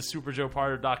using the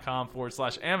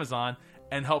superjoepardo.com/Amazon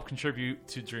and help contribute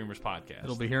to Dreamers Podcast.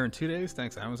 It'll be here in 2 days,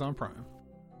 thanks to Amazon Prime.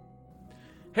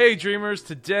 Hey, Dreamers.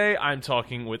 Today I'm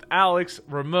talking with Alex,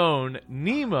 Ramon,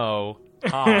 Nemo,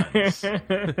 Hanse.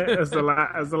 That's a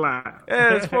lot. That's a lot.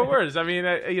 Yeah, it's 4 words. I mean,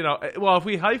 well, if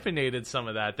we hyphenated some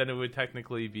of that, then it would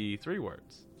technically be 3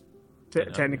 words.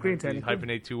 Technically.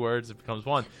 Hyphenate 2 words, it becomes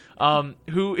 1.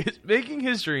 Who is making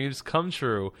his dreams come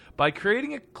true by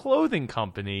creating a clothing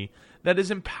company that is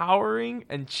empowering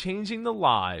and changing the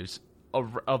lives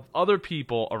of other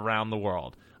people around the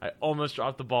world. I almost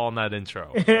dropped the ball in that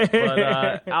intro.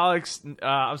 But Alex,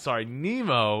 I'm sorry,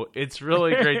 Nemo, it's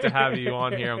really great to have you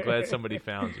on here. I'm glad somebody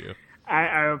found you.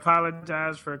 I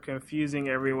apologize for confusing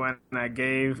everyone. I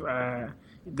gave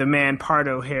the man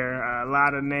Pardo here a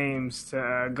lot of names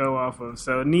to go off of.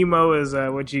 So Nemo is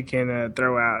what you can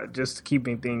throw out, just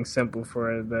keeping things simple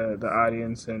for the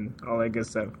audience and all that good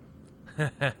stuff.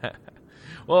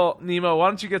 Well, Nemo, why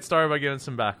don't you get started by giving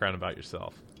some background about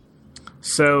yourself?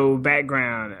 So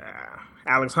background,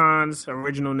 Alex Hanse,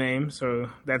 original name. So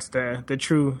that's the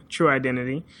true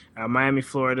identity. Miami,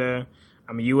 Florida.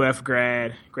 I'm a UF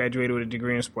grad, graduated with a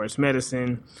degree in sports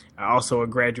medicine. Also a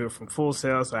graduate from Full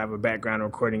Sail, so I have a background in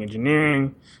recording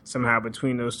engineering. Somehow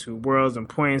between those 2 worlds and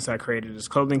points, I created this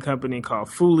clothing company called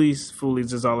Foolies.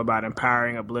 Foolies is all about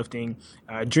empowering, uplifting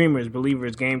dreamers,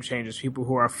 believers, game changers, people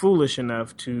who are foolish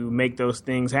enough to make those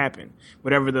things happen,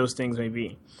 whatever those things may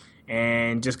be.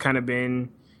 And just kind of been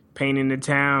painting the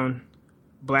town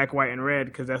black, white, and red,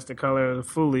 because that's the color of the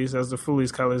Foolies. That's the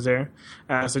Foolies colors there.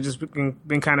 So just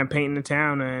been kind of painting the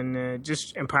town and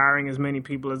just empowering as many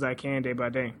people as I can day by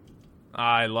day.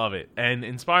 I love it. And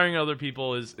inspiring other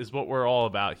people is what we're all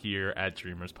about here at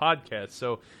Dreamers Podcast.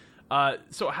 So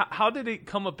how did it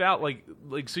come about?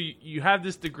 So you have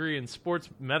this degree in sports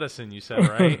medicine, you said,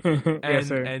 right? Yes,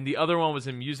 sir. And the other one was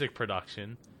in music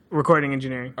production. Recording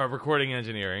engineering. Recording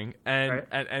engineering. And,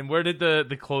 right. and where did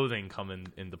the clothing come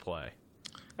into play?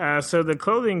 So the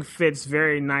clothing fits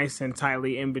very nice and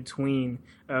tightly in between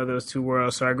those 2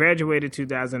 worlds. So I graduated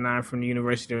 2009 from the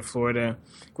University of Florida,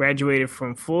 graduated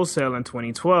from Full Sail in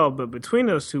 2012. But between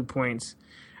those 2 points,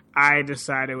 I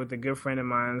decided with a good friend of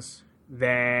mine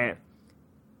that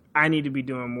I need to be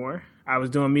doing more. I was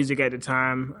doing music at the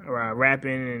time,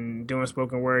 rapping and doing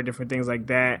spoken word, different things like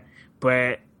that.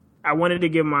 But I wanted to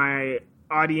give my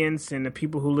audience and the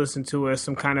people who listen to us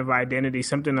some kind of identity,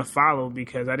 something to follow,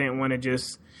 because I didn't want to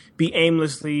just be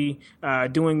aimlessly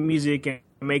doing music and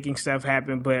making stuff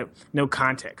happen, but no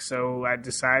context. So I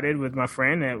decided with my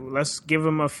friend that let's give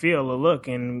them a feel, a look.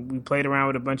 And we played around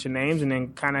with a bunch of names and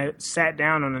then kind of sat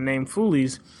down on the name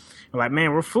Foolies. We're like,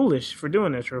 man, we're foolish for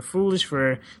doing this. We're foolish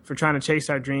for trying to chase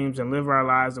our dreams and live our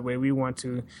lives the way we want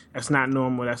to. That's not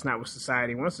normal. That's not what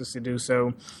society wants us to do.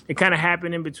 So it kind of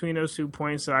happened in between those 2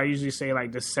 points. So I usually say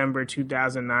like December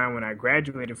 2009 when I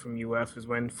graduated from UF is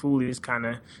when Foolies kind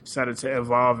of started to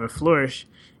evolve and flourish.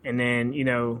 And then,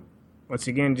 once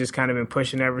again, just kind of been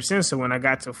pushing ever since. So when I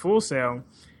got to Full Sail,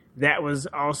 that was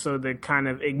also the kind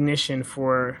of ignition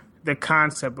for the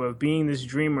concept of being this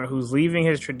dreamer who's leaving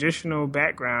his traditional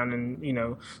background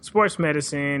and, sports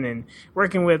medicine and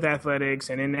working with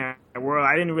athletics. And in that world,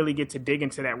 I didn't really get to dig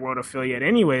into that world of Phil yet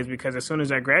anyways, because as soon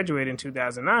as I graduated in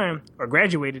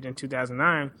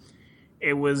 2009,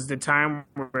 it was the time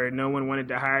where no one wanted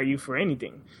to hire you for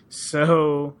anything.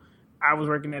 So I was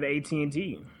working at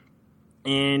AT&T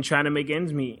and trying to make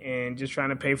ends meet and just trying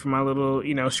to pay for my little,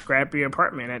 scrappy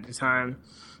apartment at the time.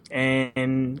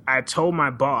 And I told my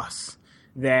boss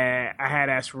that I had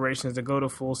aspirations to go to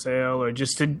Full Sail or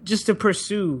just to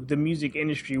pursue the music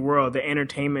industry world, the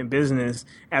entertainment business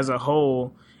as a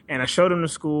whole. And I showed him the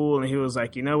school, and he was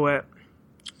like, you know what?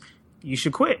 You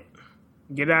should quit.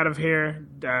 Get out of here.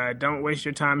 Don't waste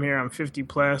your time here. I'm 50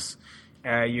 plus.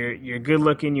 You're good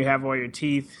looking. You have all your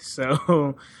teeth.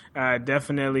 So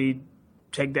definitely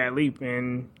take that leap.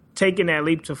 And taking that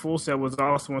leap to Full Sail was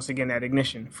also, once again, that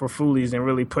ignition for Foolies and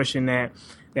really pushing that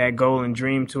goal and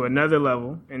dream to another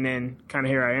level. And then kind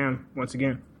of here I am once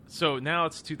again. So now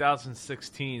it's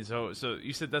 2016. So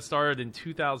you said that started in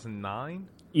 2009?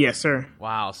 Yes, sir.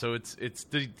 Wow. So is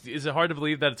it hard to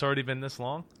believe that it's already been this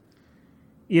long?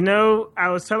 I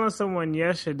was telling someone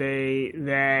yesterday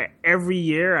that every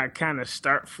year I kind of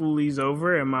start Foolies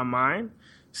over in my mind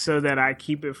so that I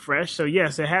keep it fresh. So,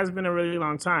 yes, it has been a really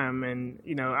long time. And,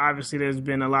 obviously there's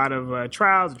been a lot of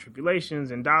trials and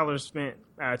tribulations and dollars spent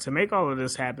to make all of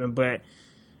this happen. But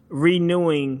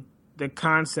renewing the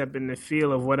concept and the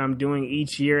feel of what I'm doing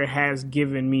each year has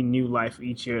given me new life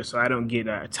each year. So I don't get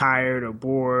tired or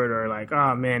bored or like,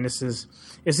 oh, man, this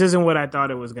isn't what I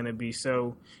thought it was going to be.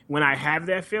 So when I have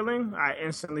that feeling, I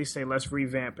instantly say, let's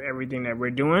revamp everything that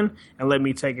we're doing and let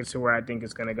me take it to where I think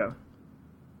it's going to go.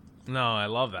 No, I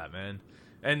love that, man.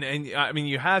 And I mean,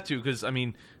 you have to, because,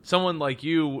 someone like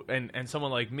you and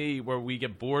someone like me, where we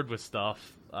get bored with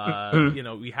stuff,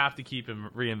 we have to keep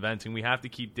reinventing. We have to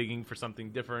keep digging for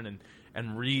something different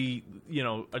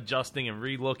and adjusting and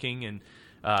re-looking and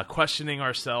questioning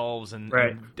ourselves and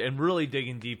really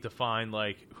digging deep to find,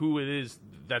 like, who it is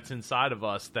that's inside of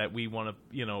us that we want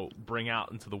to, bring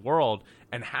out into the world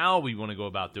and how we want to go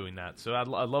about doing that. So I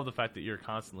love the fact that you're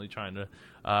constantly trying to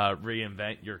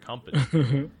reinvent your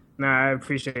company. No, I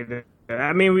appreciate that.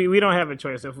 I mean, we don't have a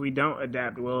choice. If we don't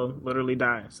adapt, we'll literally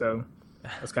die. So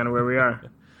that's kind of where we are.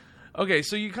 Okay,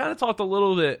 so you kind of talked a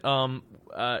little bit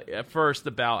at first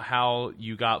about how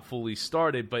you got fully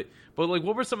started, but like,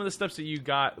 what were some of the steps that you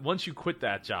got once you quit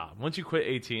that job? Once you quit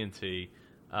AT&T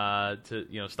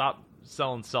to stop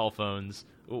selling cell phones,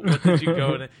 what did you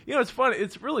go? It's funny.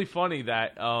 It's really funny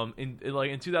that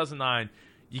in 2009,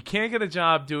 you can't get a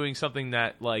job doing something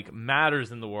that like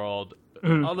matters in the world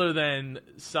other than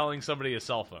selling somebody a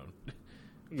cell phone.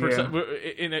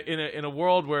 In a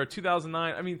world where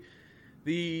 2009,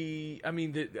 the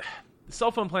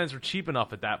cell phone plans were cheap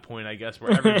enough at that point, I guess,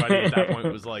 where everybody at that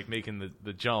point was like making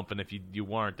the jump, and if you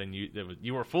weren't, then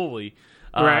you were fully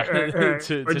right.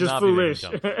 to or just not foolish. be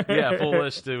making the jump. Yeah,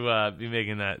 foolish to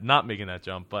be not making that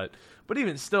jump. But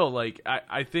even still, like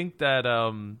I think that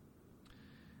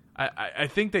I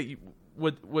think that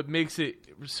what makes it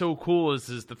so cool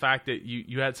is the fact that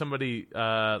you had somebody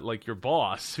like your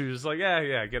boss who's like,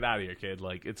 yeah, get out of here, kid.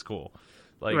 Like, it's cool.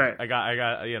 Like, right. I got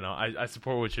I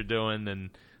support what you're doing, and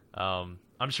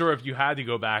I'm sure if you had to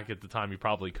go back at the time, you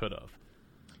probably could have.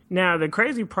 Now, the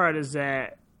crazy part is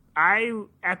that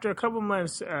after a couple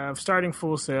months of starting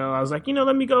Full Sail, I was like,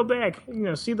 let me go back,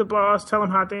 see the boss, tell him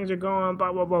how things are going,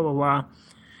 blah, blah, blah, blah, blah.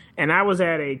 And I was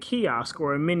at a kiosk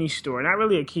or a mini store, not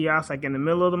really a kiosk like in the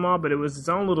middle of the mall, but it was its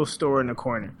own little store in the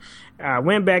corner. I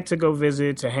went back to go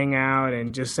visit, to hang out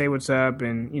and just say what's up,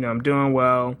 and I'm doing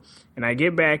well. And I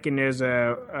get back and there's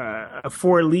a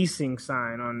for leasing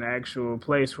sign on the actual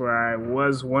place where I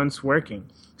was once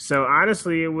working. So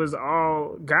honestly, it was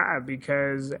all God,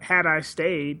 because had I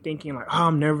stayed thinking like, oh,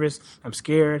 I'm nervous, I'm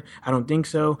scared, I don't think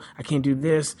so, I can't do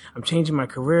this, I'm changing my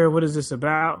career, what is this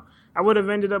about? I would have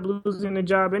ended up losing the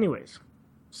job anyways.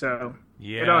 So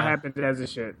It all happened as it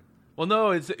should. Well,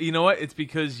 no, it's what? It's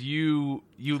because you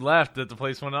left that the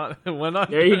place went on.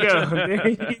 There you go. There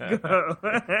you go.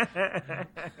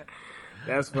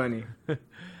 That's funny.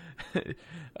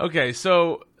 Okay,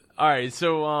 so all right,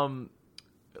 so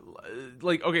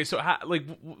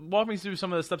walk me through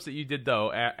some of the steps that you did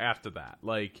though after that.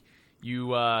 Like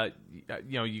you how'd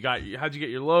you get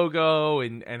your logo,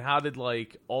 and how did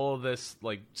like all of this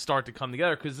like start to come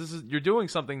together? Because you're doing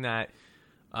something that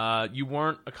you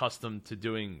weren't accustomed to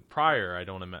doing prior. I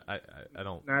don't. Not at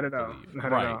all.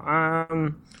 Not right. at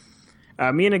all.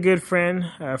 Me and a good friend,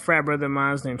 a frat brother of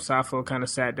mine named Safo, kind of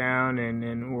sat down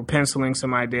and we're penciling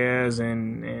some ideas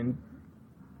and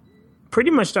pretty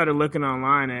much started looking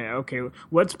online at, okay,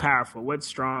 what's powerful, what's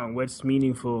strong, what's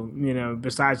meaningful,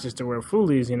 besides just the word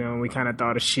foolies, and we kind of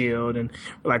thought of shield, and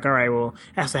we're like, all right, well,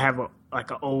 it has to have an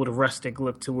old rustic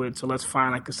look to it, so let's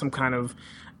find like some kind of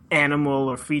animal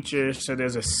or feature. So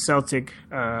there's a Celtic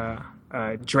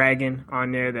dragon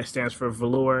on there that stands for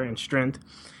valor and strength.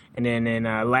 And then in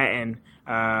Latin,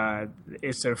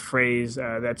 it's a phrase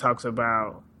that talks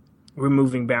about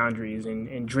removing boundaries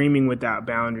and dreaming without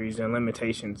boundaries and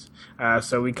limitations.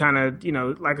 So we kind of,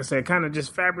 like I said, kind of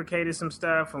just fabricated some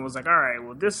stuff and was like, all right,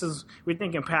 well, we're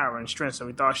thinking power and strength. So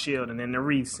we thought shield, and then the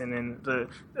wreaths, and then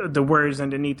the words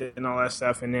underneath it and all that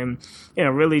stuff. And then,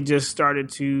 really just started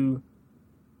to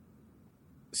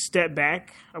step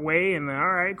back away and all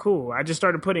right, cool. I just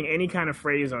started putting any kind of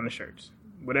phrase on the shirts.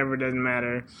 Whatever, doesn't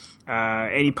matter.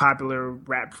 Any popular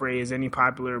rap phrase, any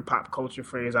popular pop culture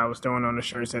phrase I was throwing on the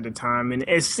shirts at the time. And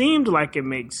it seemed like it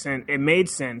made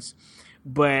sense.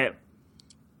 But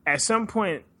at some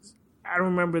point, I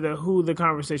don't remember who the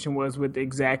conversation was with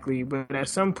exactly, but at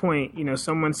some point,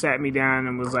 someone sat me down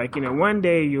and was like, one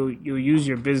day you'll use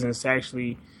your business to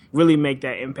actually really make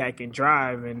that impact and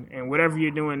drive. And whatever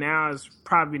you're doing now is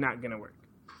probably not going to work.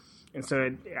 And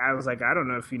so I was like, I don't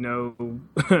know if you know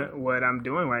what I'm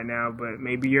doing right now, but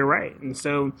maybe you're right. And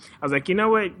so I was like, you know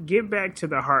what? Get back to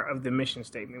the heart of the mission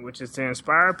statement, which is to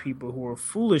inspire people who are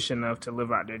foolish enough to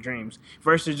live out their dreams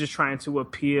versus just trying to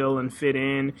appeal and fit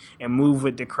in and move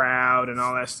with the crowd and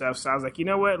all that stuff. So I was like, you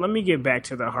know what? Let me get back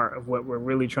to the heart of what we're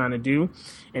really trying to do.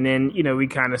 And then, we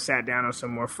kind of sat down on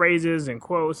some more phrases and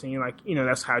quotes. And you're like,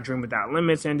 that's how Dream Without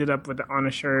Limits ended up on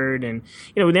a shirt. And,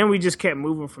 then we just kept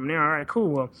moving from there. All right, cool.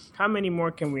 Well, how many more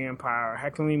can we empower?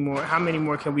 How many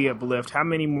more can we uplift? How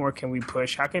many more can we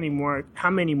push? How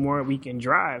many more we can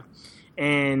drive?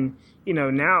 And,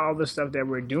 now all the stuff that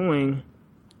we're doing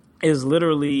is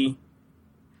literally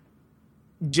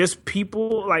just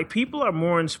people are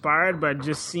more inspired by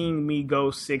just seeing me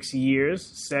go 6 years,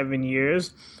 7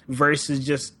 years versus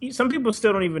just, some people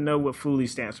still don't even know what Fully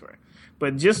stands for.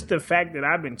 But just the fact that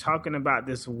I've been talking about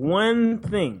this one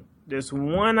thing, this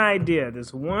one idea,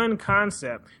 this one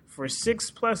concept for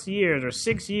 6+ years or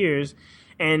 6 years,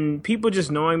 and people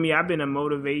just knowing me, I've been a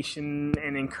motivation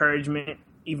and encouragement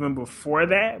even before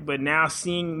that, but now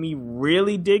seeing me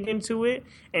really dig into it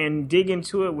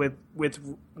with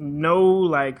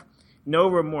no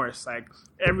remorse. Like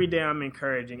every day I'm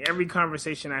encouraging. Every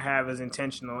conversation I have is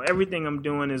intentional. Everything I'm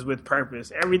doing is with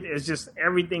purpose.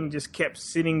 Everything just kept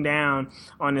sitting down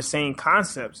on the same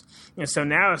concepts. And so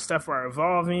now stuff are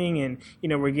evolving, and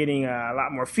we're getting a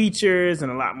lot more features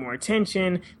and a lot more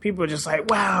attention. People are just like,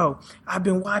 wow, I've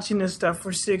been watching this stuff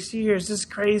for 6 years. It's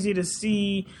crazy to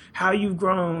see how you've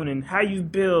grown and how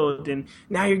you've built, and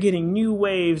now you're getting new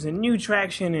waves and new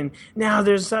traction, and now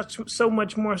there's so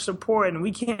much more support, and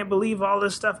we can't believe all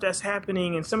this stuff that's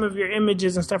happening, and some of your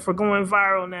images and stuff are going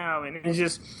viral now. And it's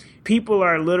just, people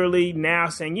are literally now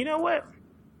saying, you know what?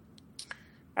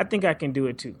 I think I can do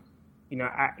it too.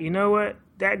 You know what?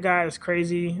 That guy is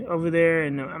crazy over there,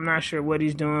 and I'm not sure what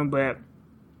he's doing, but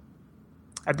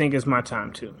I think it's my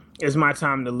time too. it's my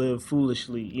time to live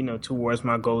foolishly, towards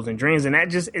my goals and dreams. And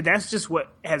that's just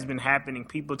what has been happening.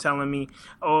 People telling me,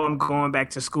 oh, I'm going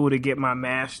back to school to get my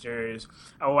master's.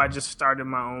 Oh, I just started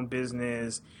my own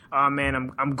business. Oh,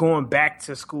 man, I'm going back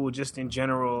to school just in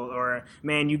general. Or,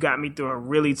 man, you got me through a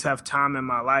really tough time in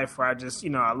my life where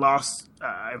I lost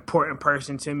an important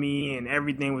person to me and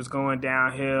everything was going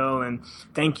downhill. And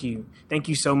thank you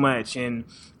so much. And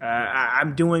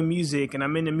I'm doing music and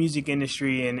I'm in the music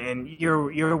industry, and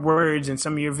your words and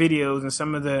some of your videos and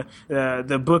some of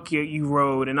the book you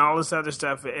wrote and all this other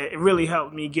stuff, it really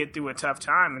helped me get through a tough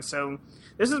time. And so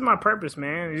this is my purpose,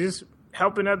 man. It's just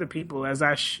helping other people, as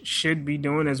I should be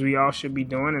doing, as we all should be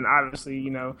doing. And obviously,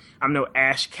 I'm no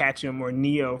Ash Ketchum or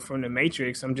Neo from the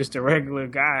Matrix. I'm just a regular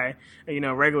guy,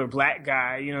 regular black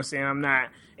guy, saying I'm not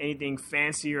anything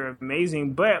fancy or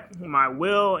amazing, but my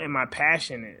will and my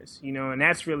passion is, and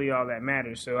that's really all that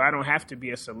matters. So I don't have to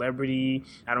be a celebrity.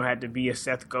 I don't have to be a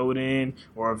Seth Godin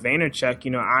or a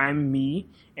Vaynerchuk. I'm me,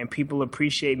 and people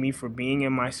appreciate me for being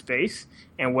in my space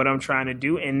and what I'm trying to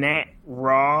do. And that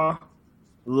raw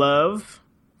love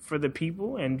for the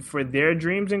people and for their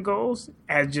dreams and goals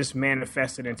has just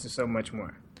manifested into so much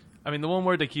more. I mean, the one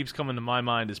word that keeps coming to my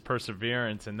mind is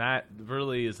perseverance, and that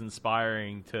really is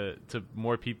inspiring to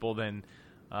more people than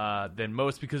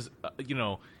most, because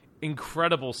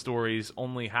incredible stories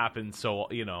only happen so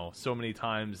many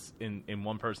times in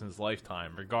one person's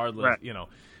lifetime, regardless.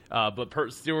 Right.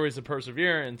 But stories of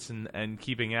perseverance and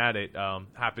keeping at it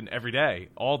happen every day,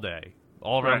 all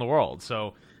around right. the world.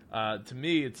 So to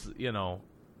me, it's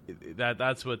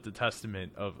that's what the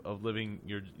testament of living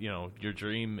your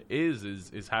dream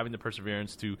is having the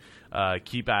perseverance to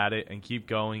keep at it and keep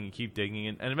going and keep digging,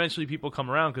 and eventually people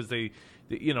come around, because they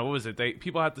what was it,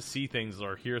 people have to see things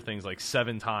or hear things like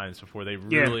 7 times before they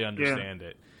really understand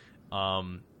it,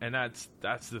 and that's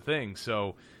the thing.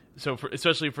 So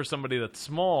especially for somebody that's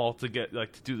small, to get to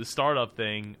do the startup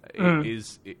thing,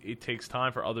 it takes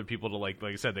time for other people to like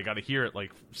I said, they got to hear it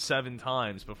 7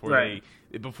 times before they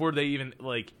even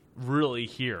really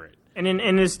hear it. And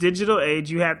in this digital age,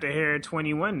 you have to hear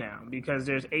 21 now, because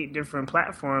there's 8 different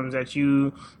platforms that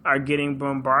you are getting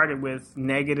bombarded with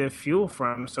negative fuel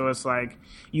from. So it's like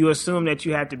you assume that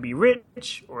you have to be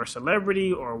rich or a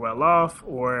celebrity or well off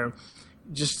or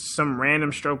just some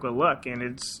random stroke of luck, and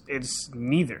it's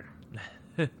neither.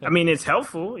 I mean, it's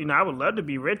helpful. I would love to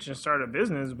be rich and start a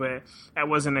business, but that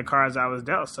wasn't the cards I was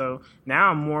dealt. So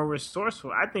now I'm more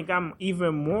resourceful. I think I'm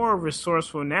even more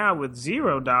resourceful now with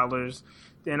 $0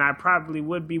 than I probably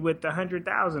would be with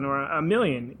 100,000 or $1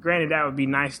 million. Granted, that would be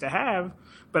nice to have,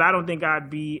 but I don't think I would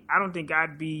be.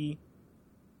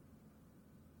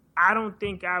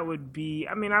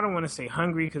 I mean, I don't want to say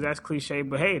hungry, because that's cliche,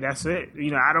 but hey, that's it.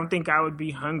 I don't think I would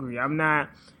be hungry. I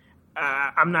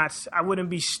wouldn't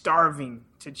be starving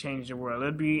to change the world.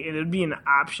 It'd be an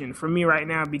option for me right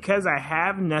now, because I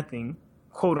have nothing,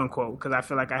 quote unquote, because I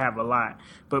feel like I have a lot,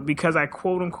 but because I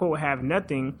quote unquote have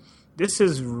nothing, this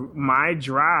is my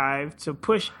drive to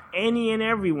push any and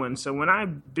everyone. So when I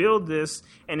build this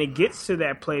and it gets to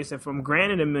that place, if I'm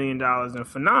granted $1 million, and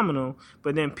phenomenal,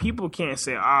 but then people can't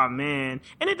say, oh man,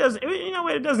 and it doesn't,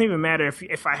 it doesn't even matter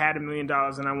if I had $1 million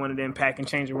and I wanted to impact and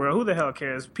change the world. Who the hell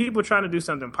cares? People trying to do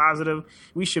something positive,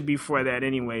 we should be for that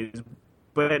anyways.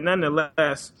 But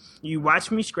nonetheless, you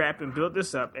watch me scrap and build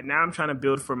this up, and now I'm trying to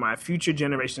build for my future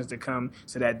generations to come,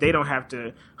 so that they don't have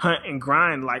to hunt and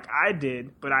grind like I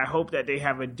did, but I hope that they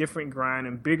have a different grind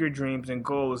and bigger dreams and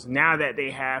goals now that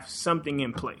they have something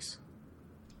in place.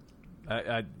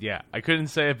 I couldn't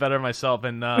say it better myself.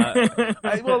 And a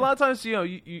lot of times,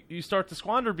 you start to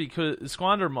squander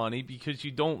money because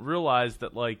you don't realize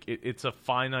that it's a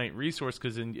finite resource.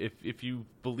 Because if you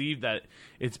believe that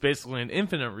it's basically an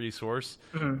infinite resource,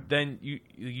 then you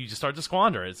just start to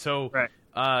squander it. So right.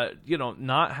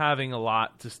 Not having a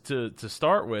lot to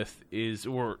start with is,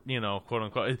 or quote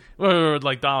unquote, or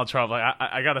like Donald Trump,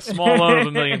 I got a small loan of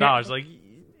 $1 million,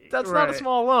 that's right. Not a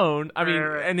small loan. I mean,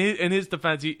 right. And in his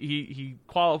defense, he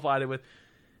qualified it with,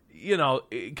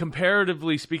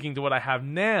 comparatively speaking to what I have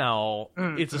now,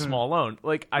 it's a small loan.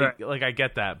 I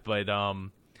get that, but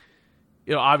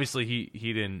obviously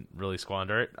he didn't really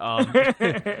squander it.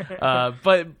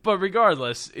 But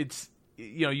regardless, it's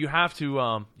you have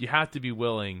to be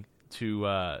willing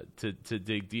to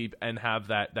dig deep and have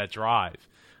that drive,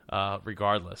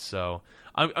 regardless. So.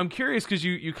 I'm curious, because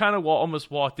you kind of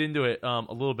almost walked into it a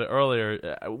little bit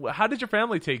earlier. How did your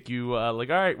family take you? All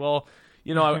right, well,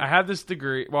 I have this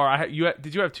degree. Well,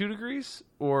 did you have 2 degrees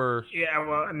or? Yeah,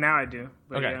 well, now I do.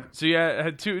 But okay, yeah. so I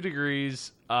had 2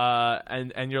 degrees,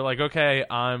 and you're like, okay,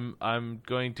 I'm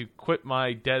going to quit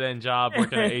my dead end job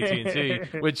working at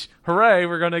AT&T. Which, hooray,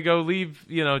 we're gonna go leave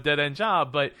dead end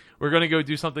job, but we're gonna go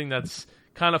do something that's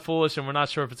kind of foolish, and we're not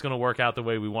sure if it's gonna work out the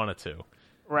way we want it to.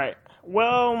 Right.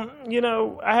 Well,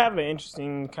 I have an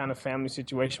interesting kind of family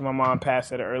situation. My mom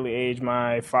passed at an early age.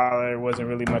 My father wasn't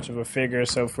really much of a figure.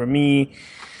 So for me,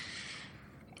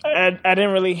 I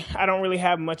don't really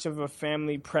have much of a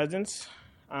family presence.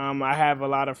 I have a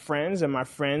lot of friends, and my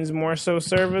friends more so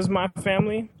serve as my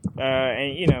family.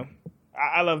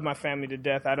 I love my family to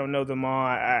death. I don't know them all.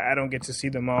 I don't get to see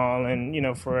them all,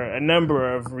 and for a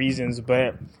number of reasons,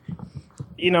 but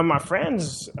my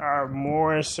friends are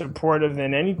more supportive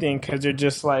than anything because they're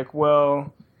just like,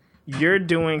 well, you're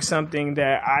doing something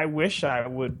that I wish I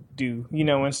would do,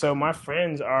 and so my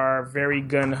friends are very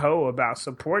gung-ho about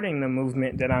supporting the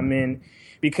movement that I'm in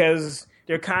because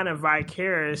they're kind of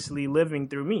vicariously living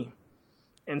through me.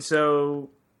 And so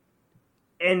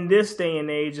in this day and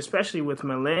age, especially with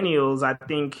millennials, I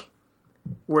think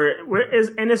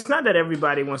and it's not that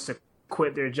everybody wants to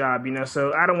quit their job,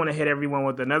 so I don't want to hit everyone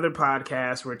with another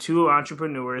podcast where 2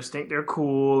 entrepreneurs think they're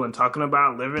cool and talking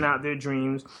about living out their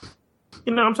dreams.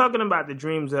 I'm talking about the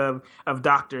dreams of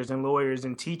doctors and lawyers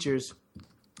and teachers,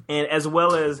 and as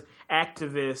well as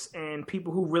activists and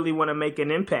people who really want to make an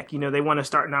impact. They want to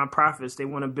start nonprofits. They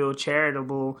want to build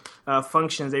charitable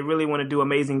functions. They really want to do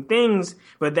amazing things,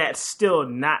 but that's still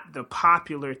not the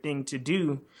popular thing to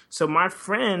do. So my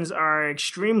friends are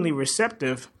extremely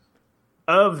receptive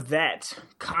of that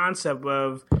concept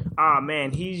of, oh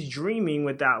man, he's dreaming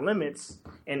without limits,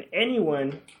 and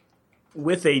anyone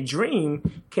with a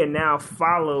dream can now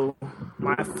follow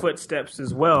my footsteps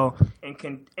as well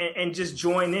and just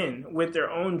join in with their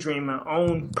own dream and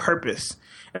own purpose.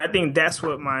 And I think that's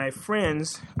what my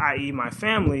friends, i.e. my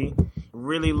family,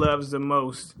 really loves the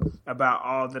most about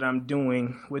all that I'm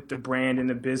doing with the brand and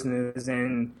the business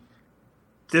and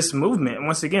this movement. And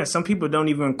once again, some people don't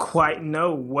even quite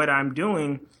know what I'm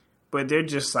doing, but they're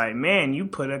just like, man, you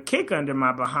put a kick under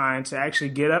my behind to actually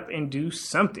get up and do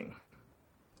something.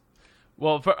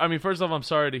 Well, first off, I'm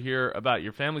sorry to hear about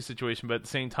your family situation, but at the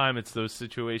same time, it's those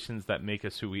situations that make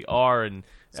us who we are and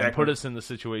put us in the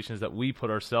situations that we put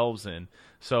ourselves in.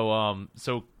 So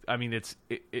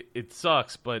it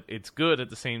sucks, but it's good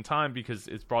at the same time because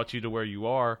it's brought you to where you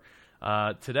are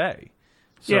today.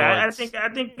 So yeah, I think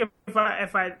if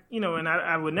I and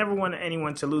I would never want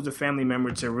anyone to lose a family member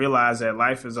to realize that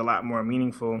life is a lot more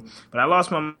meaningful. But I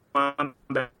lost my mom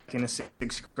back in the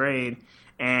 6th grade,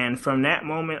 and from that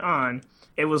moment on,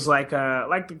 it was like a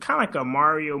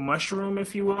Mario mushroom,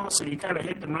 if you will. So you kind of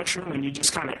hit the mushroom, and you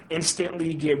just kind of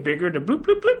instantly get bigger. The bloop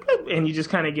bloop bloop bloop, and you just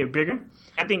kind of get bigger.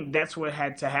 I think that's what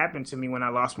had to happen to me when I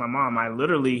lost my mom. I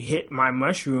literally hit my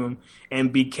mushroom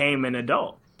and became an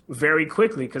adult very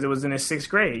quickly because it was in the 6th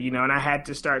grade, and I had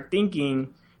to start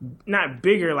thinking not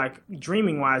bigger, like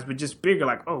dreaming wise, but just bigger,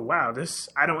 like, oh, wow,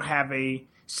 I don't have a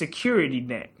security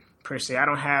net per se. I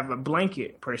don't have a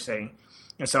blanket per se.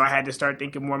 And so I had to start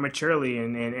thinking more maturely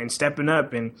and stepping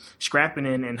up and scrapping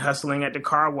and hustling at the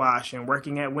car wash and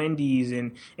working at Wendy's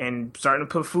and starting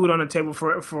to put food on the table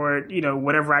for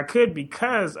whatever I could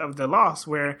because of the loss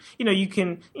where, you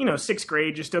can, 6th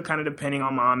grade, you're still kind of depending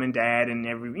on mom and dad and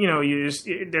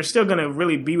they're still going to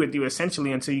really be with you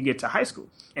essentially until you get to high school.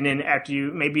 And then after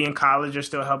you maybe in college, they're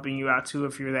still helping you out too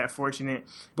if you're that fortunate.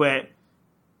 But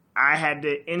I had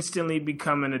to instantly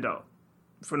become an adult.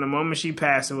 From the moment she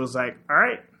passed, it was like, all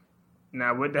right,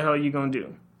 now what the hell are you going to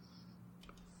do?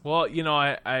 Well,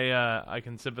 I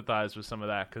can sympathize with some of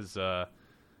that because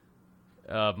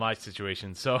my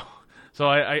situation. So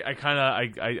I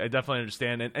definitely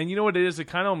understand. And you know what it is? It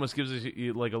kind of almost gives us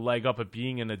like a leg up at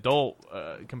being an adult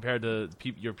compared to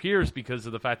your peers because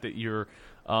of the fact that you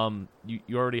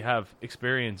already have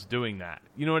experience doing that.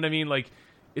 You know what I mean? Like,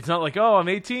 it's not like, oh, I'm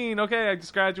 18. Okay, I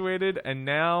just graduated, and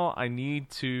now I need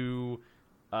to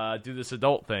do this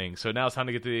adult thing. So now it's time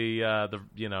to get the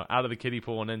out of the kiddie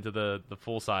pool and into the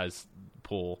full size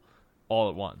pool all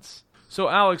at once. So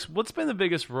Alex, what's been the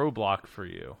biggest roadblock for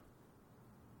you?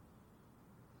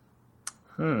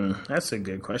 That's a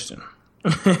good question.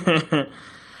 The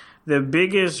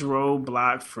biggest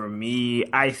roadblock for me,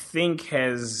 I think,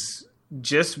 has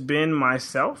just been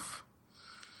myself.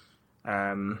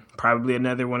 Probably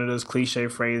another one of those cliche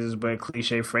phrases, but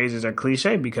cliche phrases are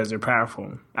cliche because they're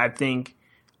powerful. I think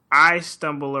I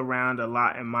stumble around a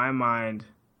lot in my mind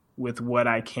with what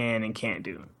I can and can't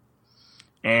do.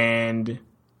 And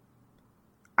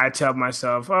I tell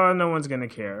myself, oh, no one's going to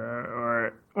care.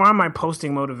 Or why am I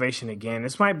posting motivation again?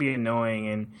 This might be annoying,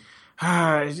 and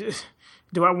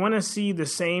do I want to see the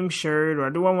same shirt, or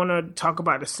do I want to talk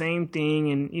about the same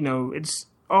thing? And it's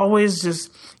always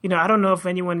just, I don't know if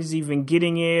anyone is even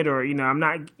getting it, or I'm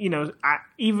not,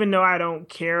 even though I don't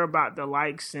care about the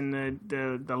likes and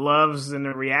the loves and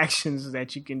the reactions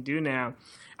that you can do now,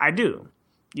 I do.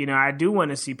 I do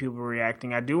want to see people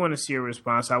reacting. I do want to see a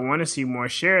response. I want to see more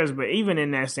shares. But even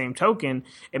in that same token,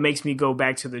 it makes me go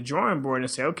back to the drawing board and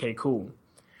say, okay, cool.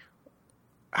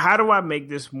 How do I make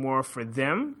this more for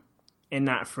them and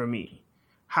not for me?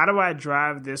 How do I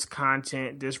drive this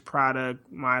content, this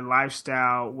product, my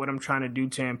lifestyle, what I'm trying to do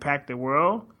to impact the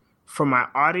world for my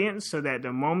audience, so that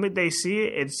the moment they see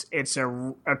it, it's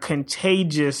a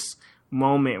contagious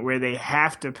moment where they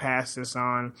have to pass this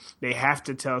on. They have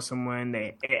to tell someone.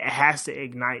 It has to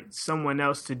ignite someone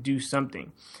else to do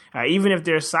something, even if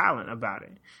they're silent about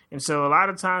it. And so a lot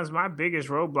of times my biggest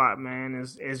roadblock, man,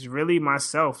 is really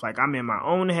myself. Like, I'm in my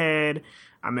own head.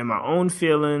 I'm in my own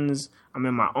feelings. I'm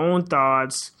in my own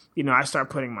thoughts. I start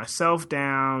putting myself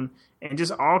down and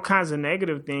just all kinds of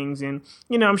negative things. And,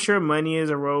 I'm sure money is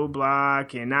a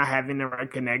roadblock, and not having the right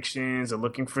connections, or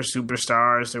looking for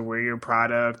superstars to wear your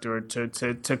product, or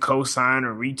to co-sign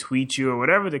or retweet you, or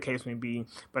whatever the case may be.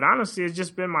 But honestly, it's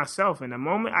just been myself. And the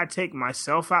moment I take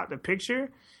myself out the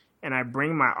picture and I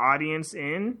bring my audience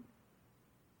in,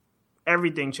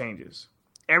 everything changes.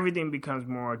 Everything becomes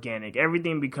more organic.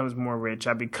 Everything becomes more rich.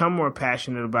 I become more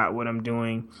passionate about what I'm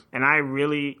doing, and I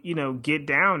really, get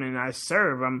down and I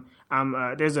serve.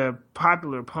 There's a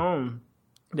popular poem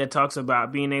that talks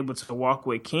about being able to walk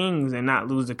with kings and not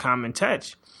lose the common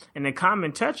touch. And the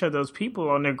common touch are those people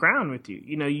on the ground with you.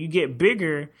 You get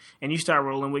bigger and you start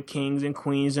rolling with kings and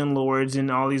queens and lords and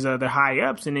all these other high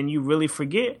ups, and then you really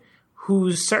forget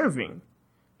who's serving.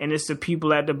 And it's the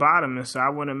people at the bottom. And so I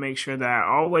want to make sure that I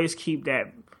always keep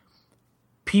that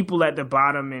people at the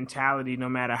bottom mentality, no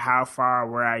matter how far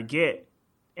where I get,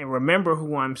 and remember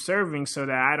who I'm serving, so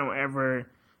that I don't ever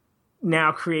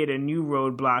now create a new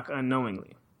roadblock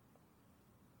unknowingly.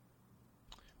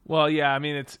 Well, yeah, I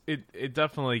mean, it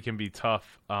definitely can be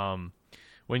tough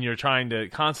when you're trying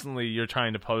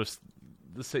to post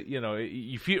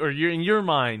you feel, or you're in your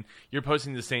mind, you're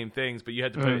posting the same things, but you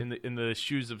had to put it in the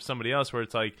shoes of somebody else, where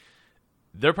it's like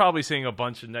they're probably seeing a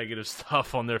bunch of negative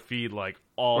stuff on their feed like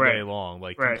all day long,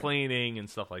 like complaining and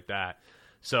stuff like that.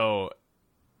 So,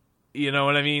 you know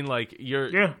what I mean? Like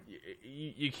you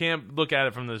can't look at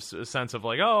it from the sense of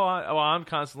like, I'm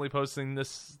constantly posting this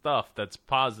stuff that's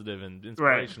positive and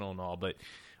inspirational and all, but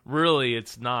really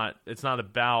it's not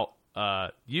about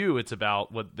you. It's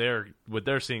about what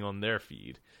they're seeing on their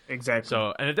feed. Exactly.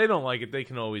 So, and if they don't like it, they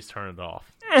can always turn it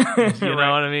off. You know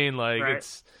what I mean? Like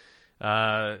it's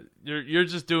you're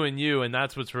just doing you, and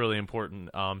that's what's really important.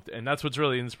 And that's what's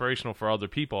really inspirational for other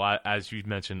people, as you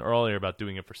mentioned earlier about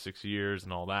doing it for 6 years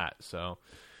and all that. So,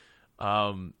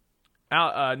 Nemo,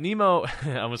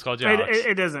 I almost called you Alex.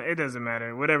 It doesn't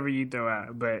matter. Whatever you throw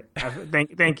out. But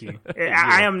thank you.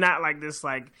 I am not like this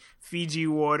Fiji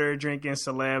water drinking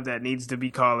celeb that needs to be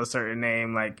called a certain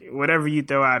name. Like, whatever you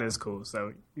throw out is cool.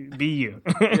 So be you.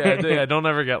 yeah. Don't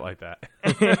ever get like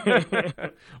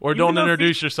that. Or don't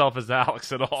introduce yourself as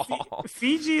Alex at all.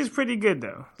 Fiji is pretty good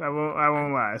though. I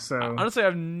won't lie. So honestly,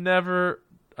 I've never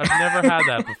had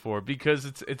that before, because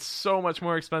it's so much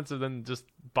more expensive than just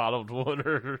bottled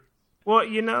water.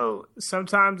 Well,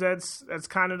 sometimes that's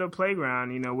kind of the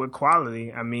playground, with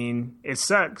quality. I mean, it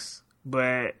sucks,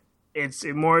 but it's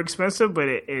more expensive, but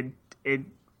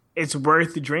it's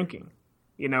worth drinking,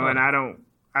 and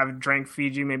I've drank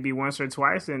Fiji maybe once or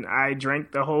twice, and I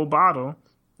drank the whole bottle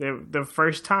the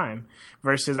first time,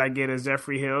 versus I get a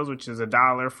Zephyr Hills, which is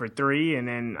 $1 for 3, and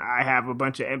then I have a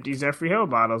bunch of empty Zephyr Hill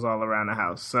bottles all around the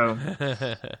house.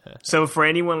 So for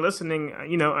anyone listening,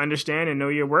 understand and know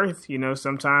your worth.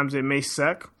 Sometimes it may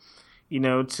suck,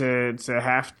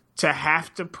 to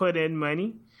have to put in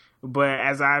money, but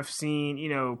as I've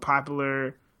seen,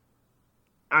 popular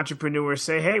entrepreneurs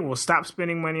say, hey, well, stop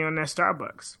spending money on that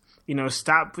Starbucks.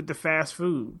 Stop with the fast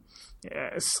food.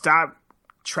 Stop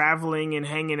traveling and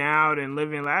hanging out and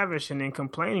living lavish, and then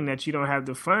complaining that you don't have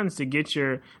the funds to get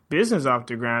your business off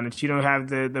the ground, that you don't have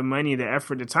the money, the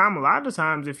effort, the time. A lot of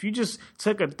times, if you just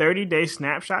took a 30-day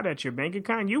snapshot at your bank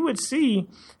account, you would see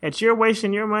that you're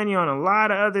wasting your money on a lot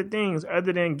of other things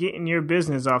other than getting your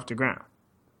business off the ground.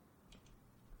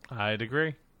 I'd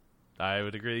agree. I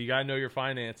would agree. You got to know your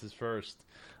finances first.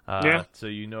 So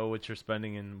you know what you're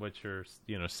spending and what you're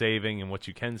saving, and what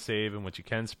you can save and what you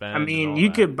can spend. I mean,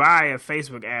 you could buy a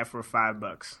Facebook ad for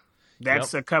 $5.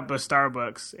 That's a cup of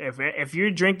Starbucks. If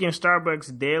you're drinking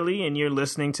Starbucks daily and you're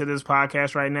listening to this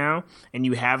podcast right now and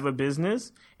you have a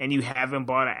business and you haven't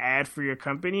bought an ad for your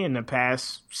company in the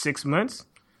past 6 months,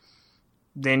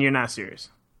 then you're not serious.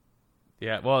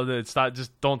 Yeah, well, it's not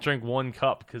just don't drink one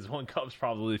cup because one cup's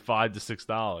probably $5 to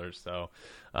 $6. So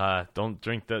don't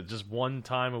drink that just one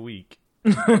time a week.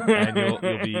 And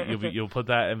you'll put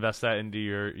that, invest that into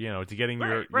your, to getting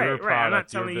your product. I'm not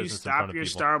telling your you business stop your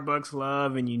Starbucks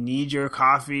love and you need your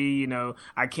coffee.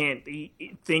 I can't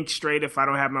think straight if I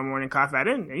don't have my morning coffee.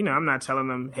 I'm not telling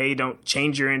them, hey, don't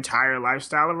change your entire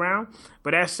lifestyle around.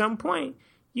 But at some point,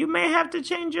 you may have to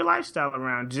change your lifestyle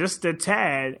around just a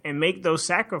tad and make those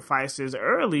sacrifices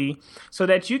early so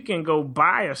that you can go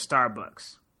buy a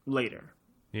Starbucks later.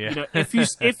 Yeah. If you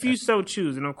so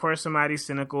choose. And of course somebody's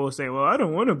cynical will say, well, I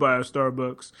don't want to buy a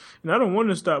Starbucks and I don't want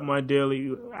to stop my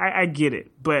daily. I get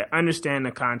it, but understand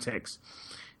the context.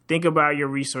 Think about your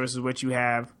resources, what you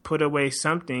have, put away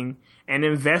something and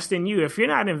invest in you. If you're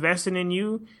not investing in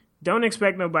you, don't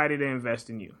expect nobody to invest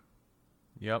in you.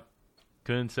 Yep.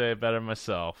 Couldn't say it better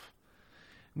myself.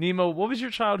 Nemo, what was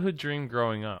your childhood dream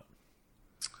growing up?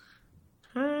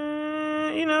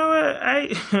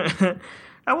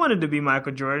 I wanted to be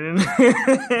Michael Jordan.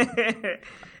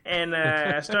 And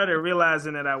I started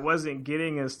realizing that I wasn't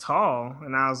getting as tall.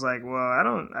 And I was like, well, I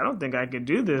don't think I could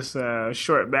do this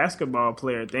short basketball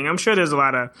player thing. I'm sure there's a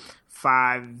lot of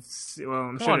I'm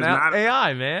sure there's not.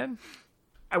 AI, man.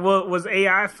 Well, was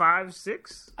AI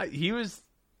 5'6"? He was,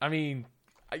 I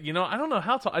don't know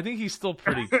how tall. I think he's still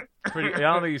pretty. I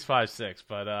don't think he's 5'6",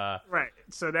 but right.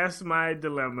 So that's my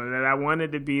dilemma, that I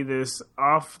wanted to be this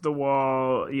off the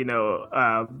wall,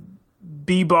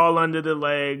 b-ball under the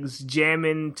legs,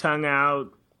 jamming tongue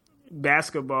out,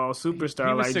 basketball superstar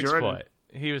he was like 6 Jordan. Foot.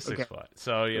 He was 6 foot.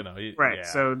 So right. Yeah.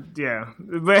 So yeah,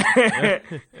 but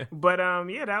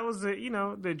that was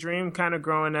the dream kind of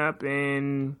growing up.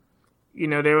 And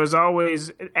there was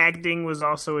always, acting was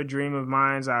also a dream of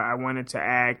mine. I wanted to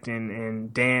act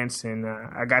and dance, and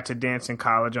I got to dance in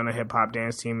college on a hip-hop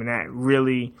dance team, and that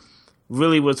really,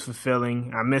 really was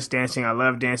fulfilling. I miss dancing. I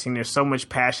love dancing. There's so much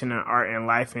passion and art and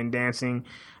life in dancing.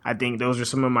 I think those are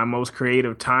some of my most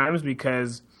creative times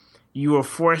because you were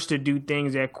forced to do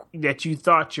things that you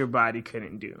thought your body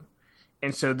couldn't do.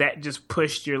 And so that just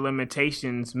pushed your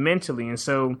limitations mentally. And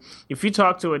so if you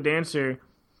talk to a dancer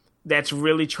that's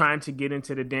really trying to get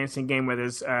into the dancing game, whether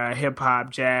it's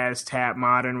hip-hop, jazz, tap,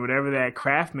 modern, whatever that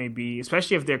craft may be,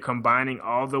 especially if they're combining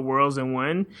all the worlds in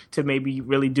one to maybe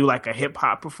really do like a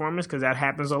hip-hop performance, because that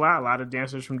happens a lot. A lot of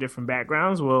dancers from different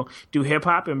backgrounds will do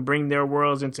hip-hop and bring their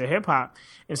worlds into hip-hop.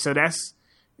 And so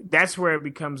that's where it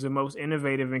becomes the most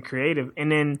innovative and creative.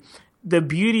 And then the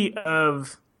beauty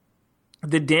of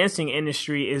the dancing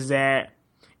industry is that,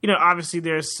 obviously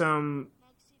there's some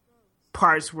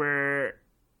parts where,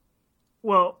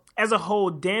 well, as a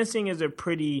whole, dancing is a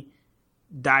pretty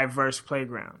diverse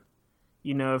playground.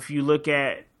 If you look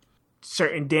at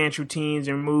certain dance routines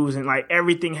and moves, and like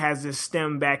everything has this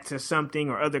stem back to something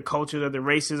or other cultures, other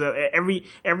races.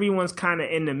 Everyone's kind of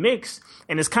in the mix,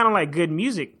 and it's kind of like good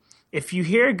music. If you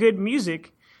hear good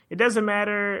music, it doesn't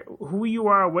matter who you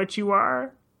are or what you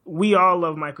are. We all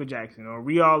love Michael Jackson, or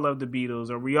we all love the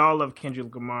Beatles, or we all love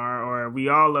Kendrick Lamar, or we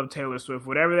all love Taylor Swift,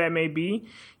 whatever that may be.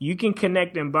 You can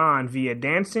connect and bond via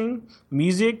dancing,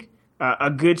 music,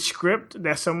 a good script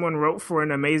that someone wrote for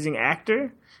an amazing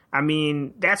actor.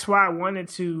 That's why I wanted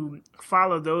to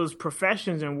follow those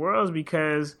professions and worlds,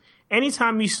 because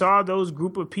anytime you saw those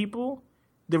group of people,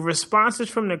 the responses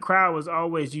from the crowd was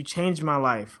always, "You changed my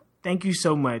life. Thank you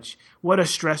so much. What a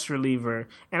stress reliever."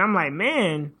 And I'm like,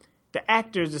 man, the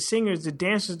actors, the singers, the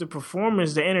dancers, the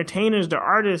performers, the entertainers, the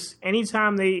artists,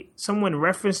 anytime someone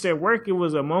referenced their work, it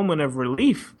was a moment of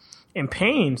relief and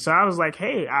pain. So I was like,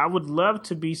 hey, I would love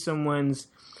to be someone's,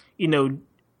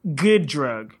 good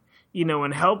drug,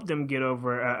 and help them get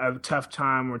over a tough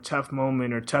time or tough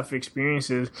moment or tough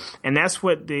experiences. And that's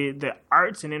what the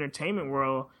arts and entertainment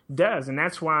world does. And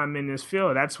that's why I'm in this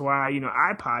field. That's why,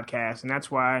 I podcast, and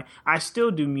that's why I still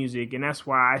do music. And that's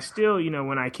why I still,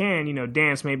 when I can,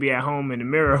 dance maybe at home in the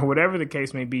mirror or whatever the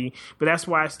case may be. But that's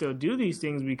why I still do these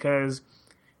things, because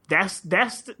that's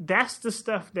the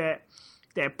stuff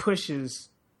that pushes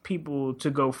people to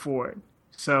go forward.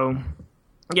 So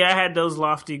yeah, I had those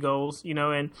lofty goals,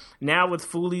 and now with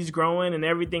Foolies growing and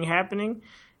everything happening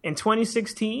in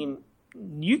 2016,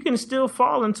 you can still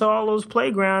fall into all those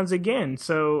playgrounds again.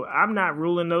 So I'm not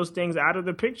ruling those things out of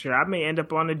the picture. I may end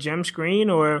up on a gym screen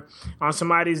or on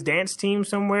somebody's dance team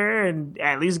somewhere and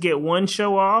at least get one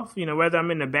show off, whether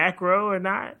I'm in the back row or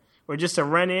not, or just a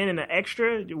run in and an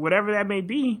extra, whatever that may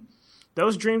be.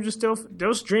 those dreams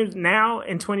now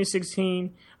in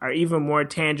 2016 are even more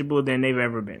tangible than they've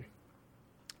ever been.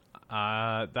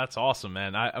 That's awesome,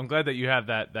 man. I'm glad that you have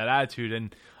that attitude.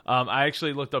 And I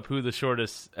actually looked up who the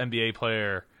shortest NBA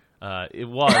player it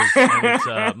was, and it's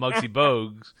Muggsy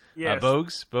Bogues. Yes.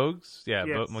 Bogues? Yeah,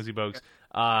 Yes. Muggsy Bogues,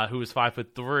 who was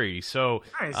 5'3". So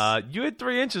Nice. you had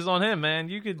 3 inches on him, man.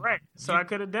 You could I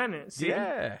could have done it. See?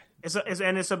 Yeah.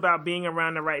 It's about being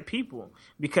around the right people,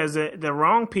 because the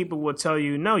wrong people will tell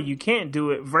you, no, you can't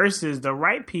do it, versus the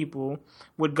right people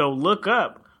would go look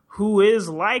up who is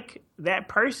like that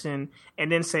person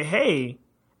and then say, hey,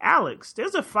 Alex,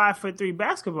 there's a 5'3"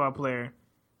 basketball player.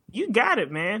 You got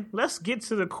it, man. Let's get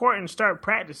to the court and start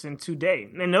practicing today.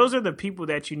 And those are the people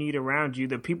that you need around you,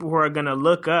 the people who are going to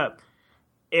look up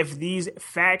if these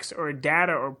facts or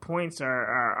data or points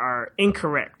are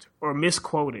incorrect or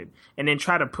misquoted, and then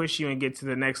try to push you and get to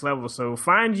the next level. So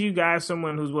find you guys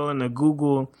someone who's willing to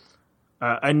Google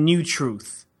a new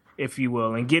truth, if you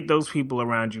will, and get those people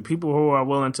around you, people who are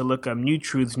willing to look up new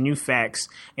truths, new facts,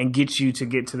 and get you to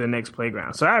get to the next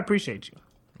playground. So I appreciate you.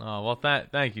 Oh, well,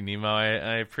 thank you, Nemo.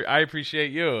 I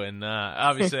appreciate you, and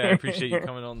obviously I appreciate you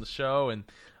coming on the show. And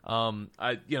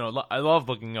I love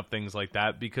looking up things like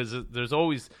that, because there's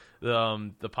always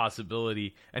the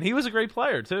possibility. And he was a great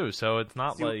player too, so it's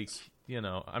not like,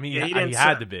 I mean, he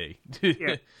had to be.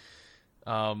 Yeah.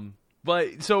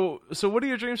 But so what do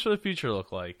your dreams for the future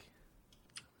look like?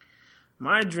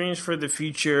 My dreams for the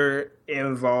future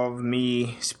involve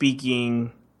me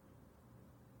speaking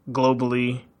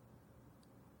globally,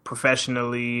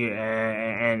 professionally,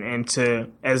 and to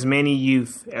as many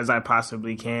youth as I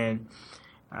possibly can.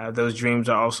 Those dreams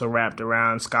are also wrapped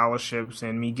around scholarships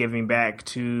and me giving back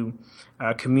to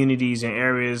communities and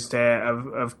areas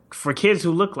that for kids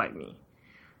who look like me.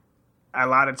 A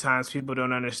lot of times people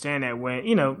don't understand that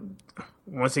when,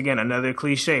 once again, another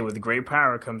cliche, with great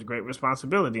power comes great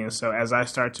responsibility. And so as I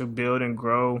start to build and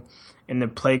grow in the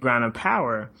playground of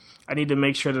power, I need to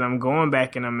make sure that I'm going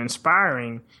back and I'm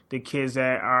inspiring the kids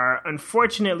that are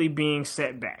unfortunately being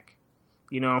set back,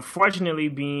 unfortunately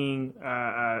being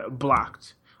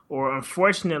blocked, or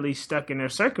unfortunately stuck in their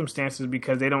circumstances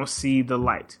because they don't see the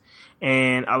light.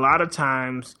 And a lot of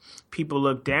times people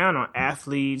look down on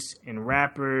athletes and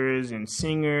rappers and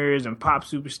singers and pop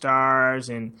superstars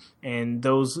and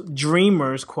those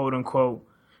dreamers, quote unquote.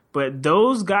 But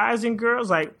those guys and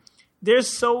girls, like, there's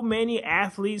so many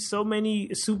athletes, so many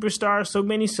superstars, so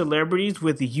many celebrities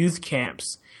with youth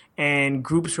camps and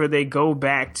groups where they go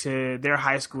back to their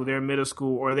high school, their middle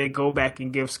school, or they go back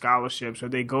and give scholarships, or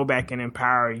they go back and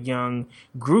empower young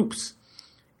groups.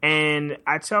 And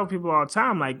I tell people all the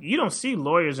time, like, you don't see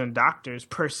lawyers and doctors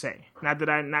per se. Not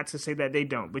to say that they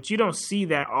don't, but you don't see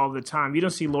that all the time. You don't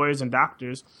see lawyers and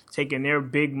doctors taking their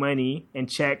big money and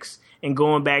checks and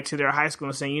going back to their high school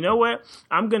and saying, you know what,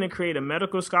 I'm going to create a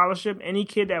medical scholarship. Any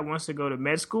kid that wants to go to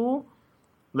med school,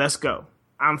 let's go.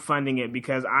 I'm funding it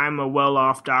because I'm a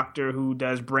well-off doctor who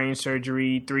does brain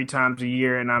surgery 3 times a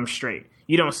year and I'm straight.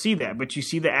 You don't see that, but you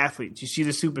see the athletes, you see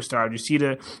the superstars, you see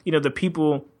the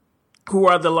people who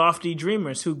are the lofty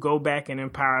dreamers who go back and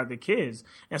empower the kids.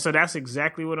 And so that's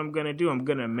exactly what I'm going to do. I'm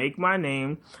going to make my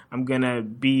name. I'm going to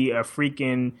be a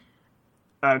freaking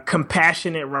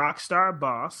compassionate rock star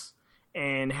boss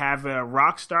and have a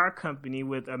rock star company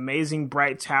with amazing,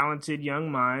 bright, talented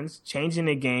young minds changing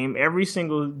the game every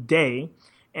single day.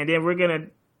 And then we're going to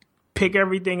pick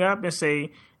everything up and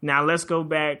say, now let's go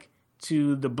back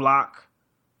to the block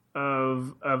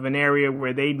of an area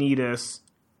where they need us,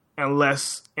 and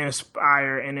let's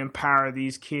inspire and empower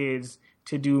these kids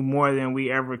to do more than we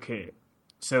ever could.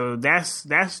 So that's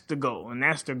the goal, and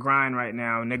that's the grind right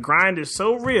now. And the grind is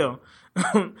so real.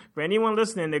 For anyone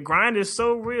listening, the grind is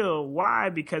so real. Why?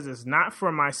 Because it's not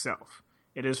for myself.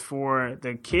 It is for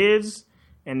the kids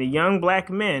and the young black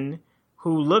men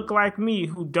who look like me,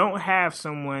 who don't have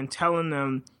someone telling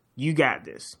them, you got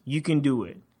this. You can do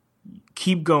it.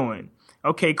 Keep going.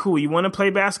 Okay, cool. You want to play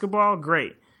basketball?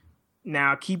 Great.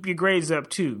 Now, keep your grades up,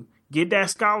 too. Get that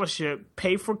scholarship,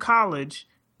 pay for college,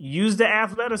 use the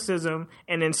athleticism,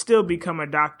 and then still become a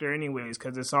doctor anyways,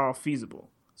 because it's all feasible.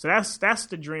 So that's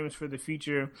the dreams for the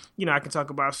future. I can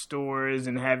talk about stores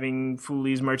and having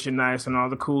Foolie's merchandise and all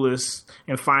the coolest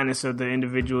and finest of the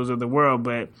individuals of the world.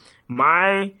 But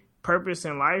my purpose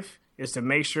in life is to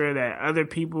make sure that other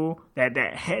people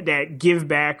that give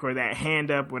back or that hand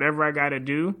up, whatever I got to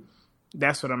do,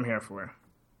 that's what I'm here for.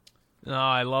 No,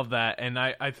 I love that, and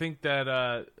I think that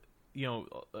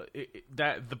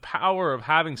that the power of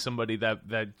having somebody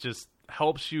that just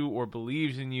helps you or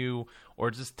believes in you or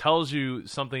just tells you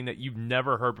something that you've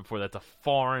never heard before, that's a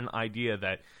foreign idea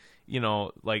that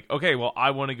like, okay, well,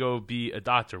 I want to go be a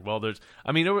doctor. Well,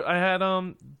 I had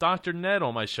Dr. Ned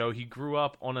on my show. He grew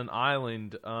up on an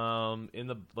island in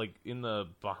the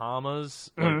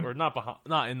Bahamas, or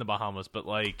not in the Bahamas, but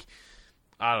like,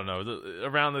 I don't know,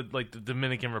 around the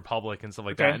Dominican Republic and stuff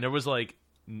like that. And there was like,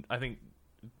 I think,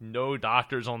 no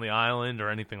doctors on the island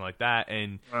or anything like that,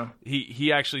 and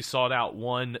he actually sought out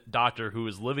one doctor who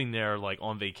was living there like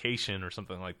on vacation or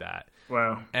something like that.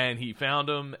 Wow. And he found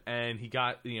him, and he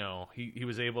got, he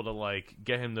was able to like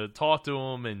get him to talk to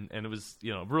him, and it was,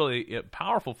 really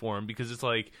powerful for him, because it's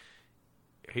like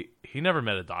he never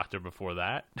met a doctor before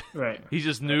that. Right. He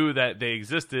just knew that they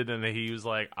existed, and that he was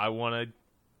like, I want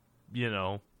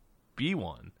to be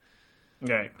one.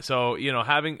 Right. So,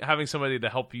 having somebody to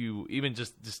help you, even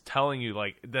just telling you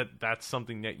like that's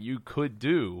something that you could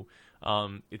do.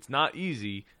 It's not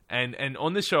easy. And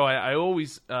on this show, I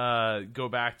always go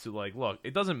back to like, look,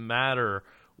 it doesn't matter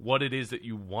what it is that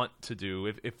you want to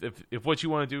do. If what you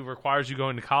want to do requires you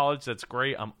going to college, that's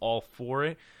great. I'm all for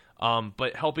it.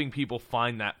 But helping people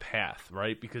find that path,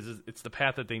 right? Because it's the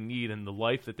path that they need and the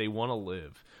life that they want to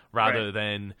live, rather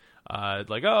than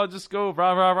like, oh, just go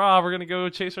rah rah rah. We're gonna go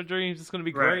chase our dreams. It's gonna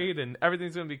be great, and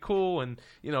everything's gonna be cool. And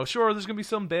sure, there's gonna be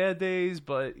some bad days,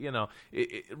 but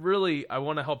it really, I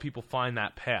want to help people find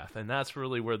that path, and that's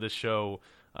really where this show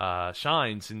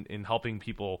shines in helping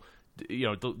people.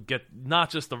 Get not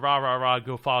just the rah rah rah,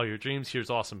 go follow your dreams.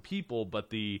 Here's awesome people, but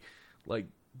the like.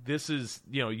 This is,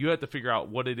 you have to figure out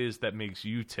what it is that makes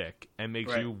you tick and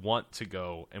makes you want to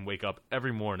go and wake up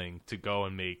every morning to go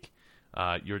and make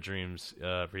your dreams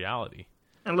reality.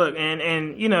 And look,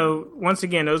 and once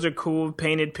again, those are cool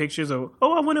painted pictures of,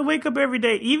 I want to wake up every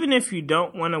day, even if you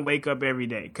don't want to wake up every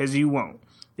day, because you won't.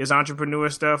 There's entrepreneur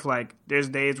stuff, like there's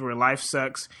days where life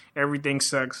sucks, everything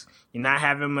sucks, you're not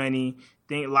having money,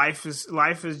 life is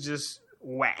just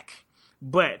whack.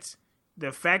 But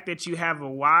the fact that you have a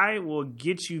why will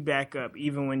get you back up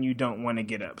even when you don't want to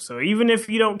get up. So even if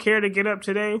you don't care to get up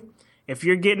today, if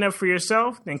you're getting up for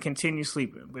yourself, then continue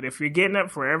sleeping. But if you're getting up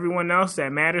for everyone else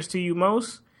that matters to you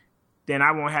most, then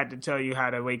I won't have to tell you how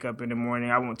to wake up in the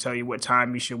morning. I won't tell you what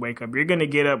time you should wake up. You're going to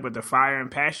get up with the fire and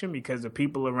passion because the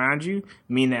people around you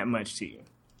mean that much to you.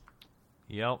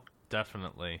 Yep,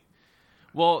 definitely.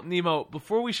 Well, Nemo,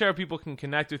 before we share how people can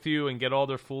connect with you and get all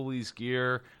their Foolies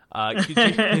gear,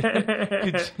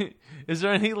 is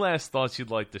there any last thoughts you'd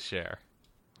like to share?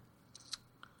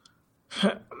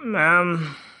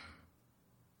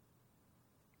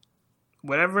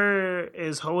 Whatever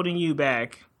is holding you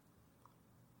back,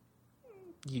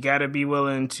 you got to be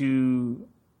willing to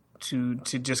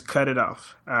just cut it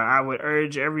off. I would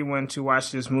urge everyone to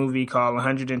watch this movie called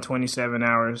 127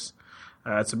 Hours.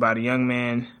 It's about a young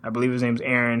man, I believe his name's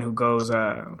Aaron, who goes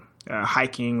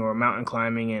hiking or mountain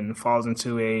climbing and falls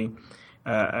into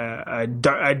a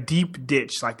deep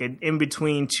ditch, like in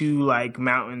between two like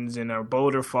mountains, and a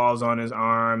boulder falls on his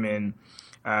arm, and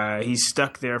he's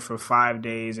stuck there for 5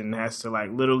 days and has to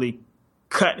like literally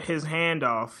cut his hand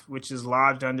off, which is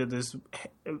lodged under this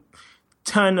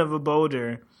ton of a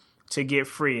boulder, to get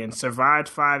free, and survived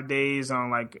 5 days on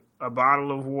like a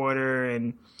bottle of water.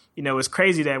 And it's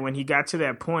crazy that when he got to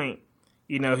that point,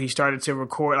 he started to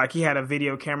record, like he had a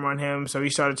video camera on him. So he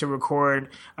started to record,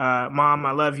 Mom,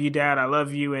 I love you, Dad, I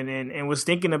love you. And was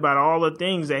thinking about all the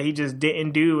things that he just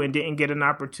didn't do and didn't get an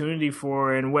opportunity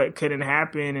for, and what couldn't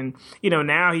happen. And,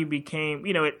 now he became,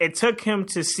 it took him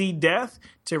to see death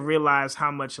to realize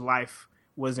how much life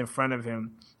was in front of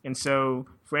him. And so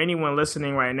for anyone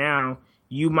listening right now,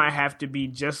 you might have to be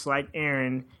just like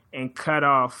Aaron and cut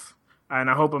off. And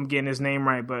I hope I'm getting his name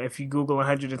right, but if you Google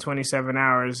 127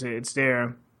 hours, it's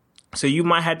there. So you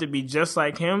might have to be just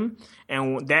like him,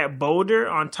 and that boulder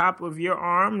on top of your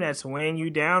arm that's weighing you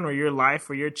down, or your life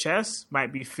or your chest,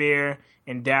 might be fear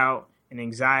and doubt and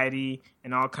anxiety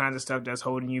and all kinds of stuff that's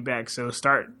holding you back. So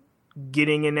start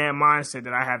getting in that mindset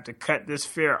that I have to cut this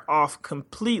fear off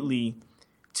completely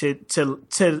to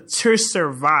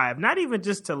survive, not even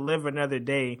just to live another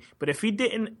day, but if he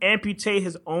didn't amputate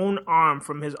his own arm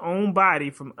from his own body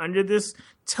from under this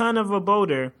ton of a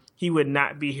boulder, he would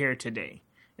not be here today.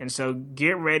 And so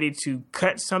get ready to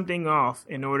cut something off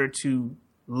in order to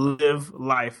live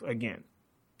life again.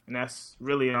 And that's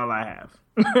really all I have.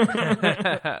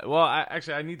 Well,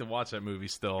 I need to watch that movie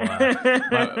still.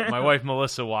 My wife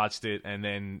Melissa watched it, and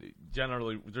then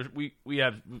generally we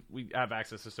have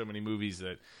access to so many movies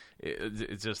that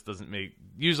it just doesn't make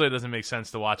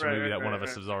sense to watch a movie that one of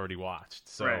us has already watched.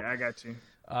 So I got you.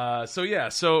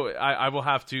 So I will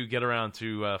have to get around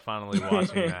to finally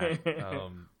watching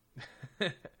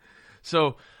that.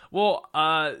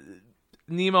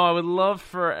 Nemo, I would love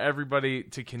for everybody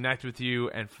to connect with you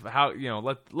and how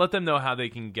let them know how they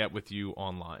can get with you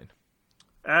online.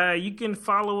 You can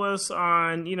follow us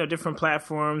on, different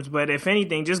platforms, but if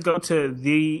anything, just go to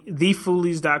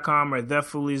thefoolies.com or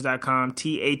thefoolies.com,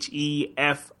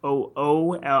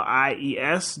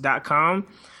 TheFoolies.com.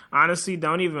 Honestly,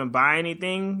 don't even buy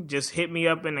anything. Just hit me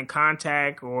up in the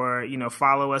contact or,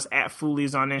 follow us at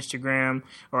Foolies on Instagram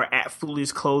or at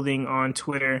Foolies Clothing on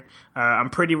Twitter. I'm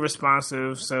pretty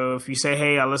responsive. So if you say,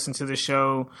 hey, I listened to the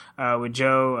show with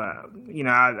Joe,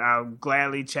 I'll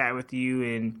gladly chat with you.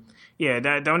 And yeah,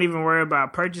 don't even worry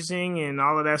about purchasing and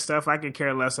all of that stuff. I could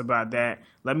care less about that.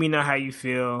 Let me know how you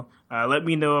feel. Let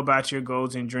me know about your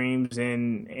goals and dreams.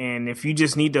 And if you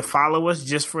just need to follow us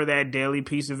just for that daily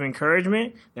piece of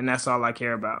encouragement, then that's all I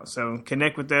care about. So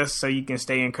connect with us so you can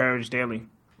stay encouraged daily.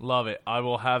 Love it. I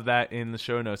will have that in the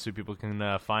show notes so people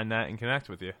can find that and connect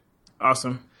with you.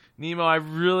 Awesome. Nemo, I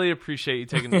really appreciate you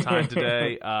taking the time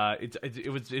today.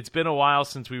 It's been a while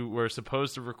since we were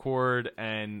supposed to record,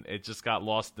 and it just got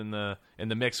lost in the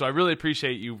mix. So I really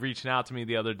appreciate you reaching out to me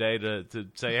the other day to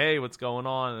say, hey, what's going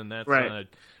on? And that's when I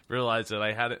realized that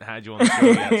I hadn't had you on the show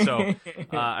yet. So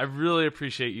I really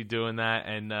appreciate you doing that,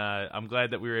 and I'm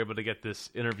glad that we were able to get this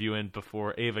interview in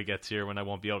before Ava gets here, when I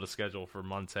won't be able to schedule for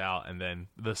months out, and then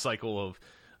the cycle of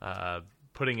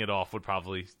putting it off would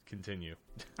probably continue.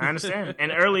 I understand.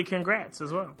 And early congrats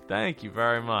as well. Thank you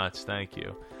very much. Thank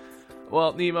you.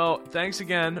 Well, Nemo, thanks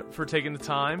again for taking the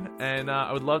time, and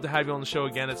I would love to have you on the show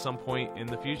again at some point in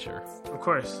the future. Of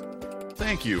course.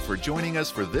 Thank you for joining us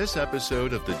for this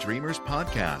episode of the Dreamers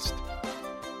Podcast.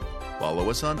 Follow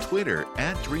us on Twitter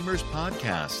at Dreamers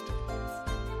Podcast.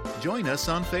 Join us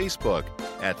on Facebook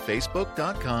at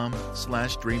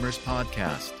facebook.com/Dreamers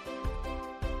Podcast.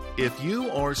 If you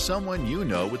or someone you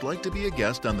know would like to be a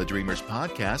guest on the Dreamers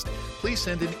Podcast, please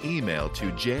send an email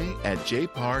to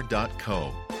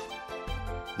j@jpar.co.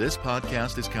 This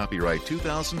podcast is copyright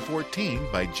 2014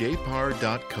 by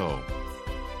jpar.co.